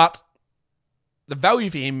 but the value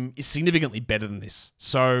for him is significantly better than this.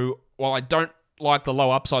 So while I don't like the low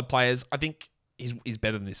upside players, I think he's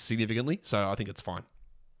better than this significantly. So I think it's fine.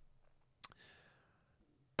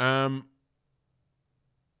 Come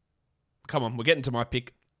on, we're getting to my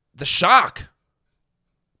pick. The Shark.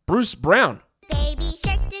 Bruce Brown. Baby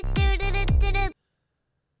Shark.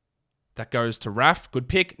 That goes to Raf. Good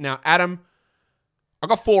pick. Now, Adam, I've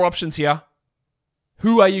got 4 options here.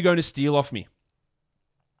 Who are you going to steal off me?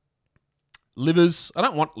 Livers. I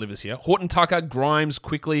don't want Livers here. Horton Tucker, Grimes,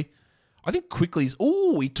 Quickly. I think Quickly's...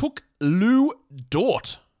 Ooh, he took Lou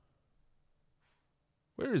Dort.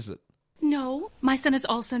 Where is it? No, my son is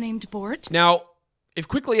also named Bort. Now, if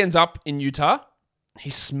Quickly ends up in Utah, he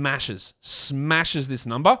smashes this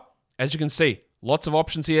number. As you can see, lots of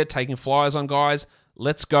options here, taking flyers on guys.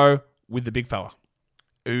 Let's go with the big fella.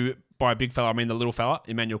 Who, by big fella, I mean the little fella,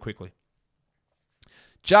 Emmanuel Quickly.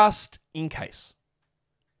 Just in case.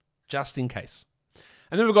 Just in case.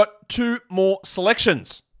 And then we've got 2 more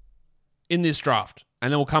selections in this draft.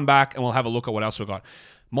 And then we'll come back and we'll have a look at what else we've got.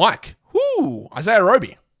 Mike. Whoo! Isaiah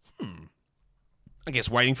Roby. I guess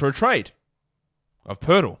waiting for a trade of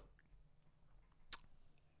Pirtle.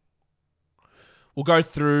 We'll go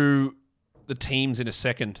through the teams in a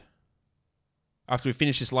second. After we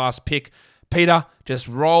finish this last pick, Peter just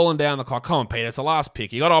rolling down the clock. Come on, Peter, it's the last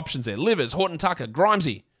pick. You got options there. Livers, Horton Tucker,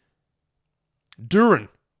 Grimesy, Duran,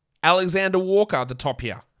 Alexander Walker at the top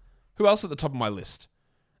here. Who else at the top of my list?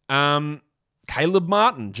 Caleb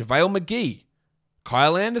Martin, JaVale McGee,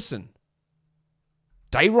 Kyle Anderson,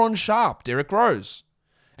 Dayron Sharp, Derek Rose.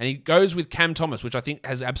 And he goes with Cam Thomas, which I think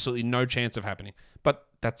has absolutely no chance of happening. But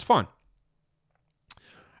that's fine.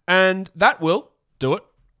 And that will do it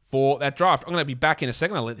for that draft. I'm going to be back in a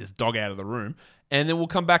second. I'll let this dog out of the room. And then we'll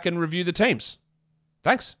come back and review the teams.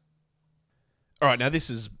 Thanks. All right, now this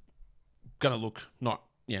is going to look not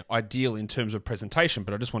ideal in terms of presentation,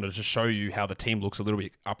 but I just wanted to show you how the team looks a little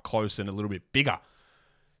bit up close and a little bit bigger.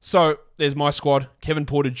 So there's my squad. Kevin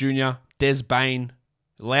Porter Jr., Des Bain,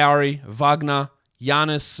 Lowry, Wagner,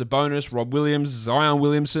 Giannis, Sabonis, Rob Williams, Zion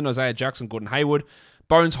Williamson, Isaiah Jackson, Gordon Hayward,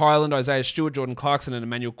 Bones Highland, Isaiah Stewart, Jordan Clarkson, and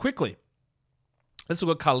Emmanuel Quickly. Let's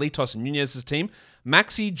look at Carlitos and Nunez's team.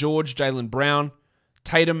 Maxey, George, Jaylen Brown,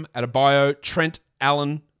 Tatum, Adebayo, Trent,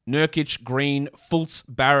 Allen, Nurkic, Green, Fultz,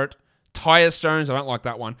 Barrett, Tyus Jones, I don't like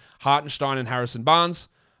that one, Hartenstein and Harrison Barnes,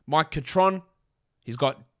 Mike Catron, he's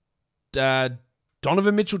got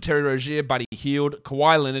Donovan Mitchell, Terry Rozier, Buddy Hield,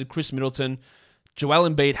 Kawhi Leonard, Chris Middleton, Joel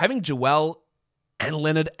Embiid. Having Joel and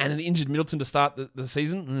Leonard and an injured Middleton to start the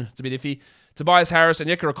season, it's a bit iffy. Tobias Harris and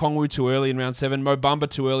Onyeka Okongwu too early in round 7. Mo Bamba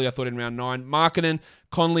too early, I thought, in round 9. Markkanen,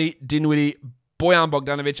 Conley, Dinwiddie, Bojan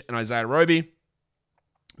Bogdanovic, and Isaiah Roby.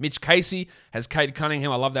 Mitch Casey has Cade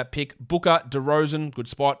Cunningham. I love that pick. Booker, DeRozan, good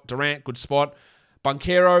spot. Durant, good spot.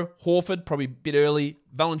 Banchero, Horford, probably a bit early.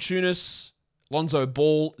 Valanciunas, Lonzo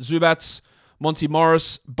Ball, Zubats, Monty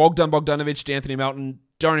Morris, Bogdan Bogdanovic, D'Anthony Melton,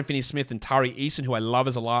 Dorian Finney-Smith, and Tari Eason, who I love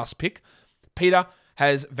as a last pick. Peter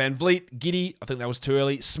has Van Vliet, Giddey, I think that was too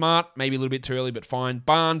early. Smart, maybe a little bit too early, but fine.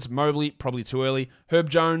 Barnes, Mobley, probably too early. Herb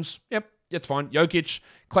Jones, yep, it's fine. Jokic,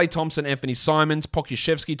 Klay Thompson, Anthony Simons,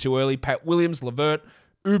 Pokusevski, too early. Pat Williams, Levert,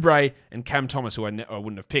 Oubre, and Cam Thomas, who I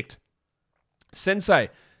wouldn't have picked. Sensei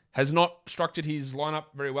has not structured his lineup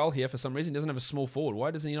very well here for some reason. He doesn't have a small forward.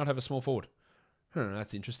 Why does he not have a small forward?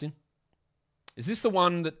 That's interesting. Is this the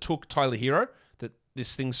one that took Tyler Hero, that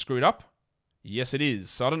this thing screwed up? Yes, it is.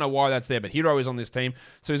 So I don't know why that's there, but Hero is on this team.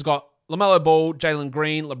 So he's got LaMelo Ball, Jalen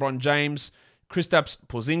Green, LeBron James, Kristaps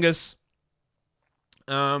Porzingis.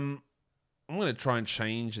 I'm going to try and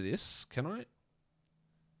change this. Can I?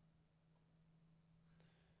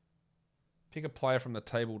 Pick a player from the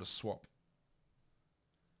table to swap.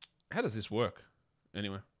 How does this work?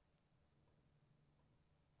 Anyway.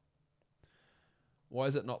 Why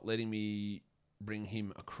is it not letting me bring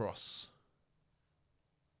him across?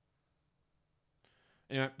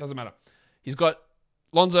 Anyway, doesn't matter. He's got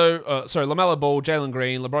LaMelo Ball, Jalen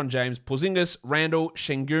Green, LeBron James, Porzingis, Randall,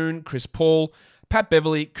 Şengün, Chris Paul, Pat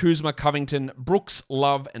Beverly, Kuzma, Covington, Brooks,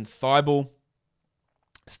 Love, and Thibault.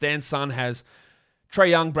 Stan's son has Trae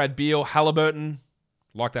Young, Brad Beal, Halliburton,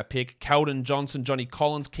 like that pick, Keldon Johnson, Johnny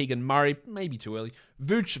Collins, Keegan Murray, maybe too early,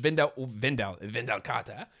 Vooch,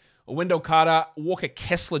 Wendell Carter, Walker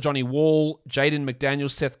Kessler, Johnny Wall, Jaden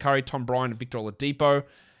McDaniels, Seth Curry, Tom Bryant, and Victor Oladipo.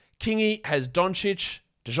 Kingy has Doncic,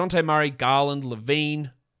 DeJounte Murray, Garland,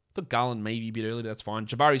 Levine. I thought Garland maybe a bit early, but that's fine.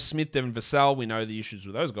 Jabari Smith, Devin Vassell. We know the issues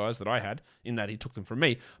with those guys that I had, in that he took them from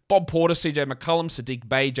me. Bob Porter, CJ McCollum, Sadiq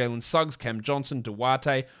Bey, Jalen Suggs, Cam Johnson,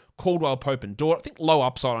 Duarte, Caldwell Pope, and Dort. I think low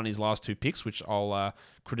upside on his last two picks, which I'll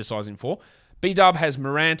criticize him for. B-Dub has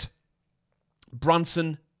Morant,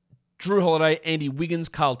 Brunson, Drew Holiday, Andy Wiggins,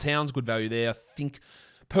 Karl Towns, good value there, I think.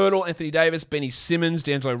 Pirtle, Anthony Davis, Benny Simmons,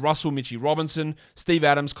 D'Angelo Russell, Mitchie Robinson, Steve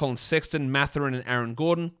Adams, Colin Sexton, Mathurin, and Aaron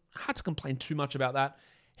Gordon. Hard to complain too much about that.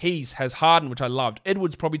 He's has Harden, which I loved.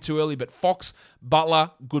 Edwards probably too early, but Fox, Butler,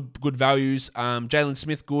 good values. Jalen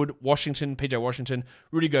Smith, good. Washington, PJ Washington,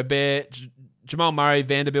 Rudy Gobert, Jamal Murray,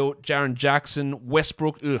 Vanderbilt, Jaren Jackson,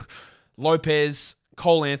 Westbrook, Lopez,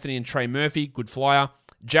 Cole Anthony, and Trey Murphy, good flyer.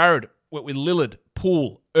 Jared with Lillard,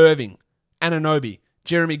 Poole, Irving, Anunoby,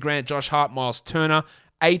 Jeremy Grant, Josh Hart, Miles Turner,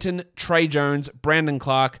 Ayton, Trey Jones, Brandon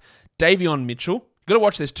Clark, Davion Mitchell. You've got to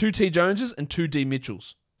watch, there's 2 T. Joneses and 2 D.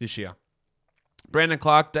 Mitchells this year. Brandon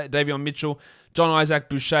Clark, Davion Mitchell, John Isaac,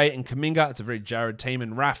 Boucher, and Kuminga. It's a very Jared team.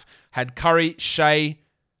 And Raf had Curry, Shea,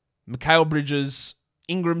 Mikal Bridges,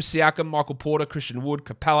 Ingram, Siakam, Michael Porter, Christian Wood,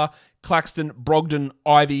 Capella, Claxton, Brogdon,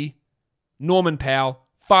 Ivy, Norman Powell,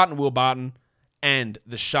 Farton Will Barton, and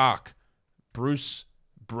the Shark, Bruce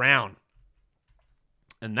Brown.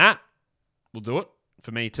 And that will do it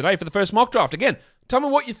for me today for the first mock draft. Again, tell me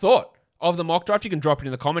what you thought of the mock draft. You can drop it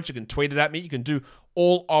in the comments. You can tweet it at me. You can do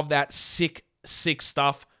all of that sick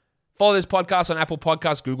stuff. Follow this podcast on Apple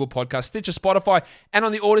Podcasts, Google Podcasts, Stitcher, Spotify, and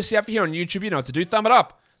on the Odyssey app here on YouTube. You know what to do. Thumb it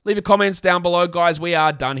up. Leave your comments down below, guys. We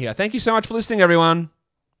are done here. Thank you so much for listening, everyone.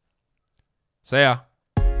 See ya.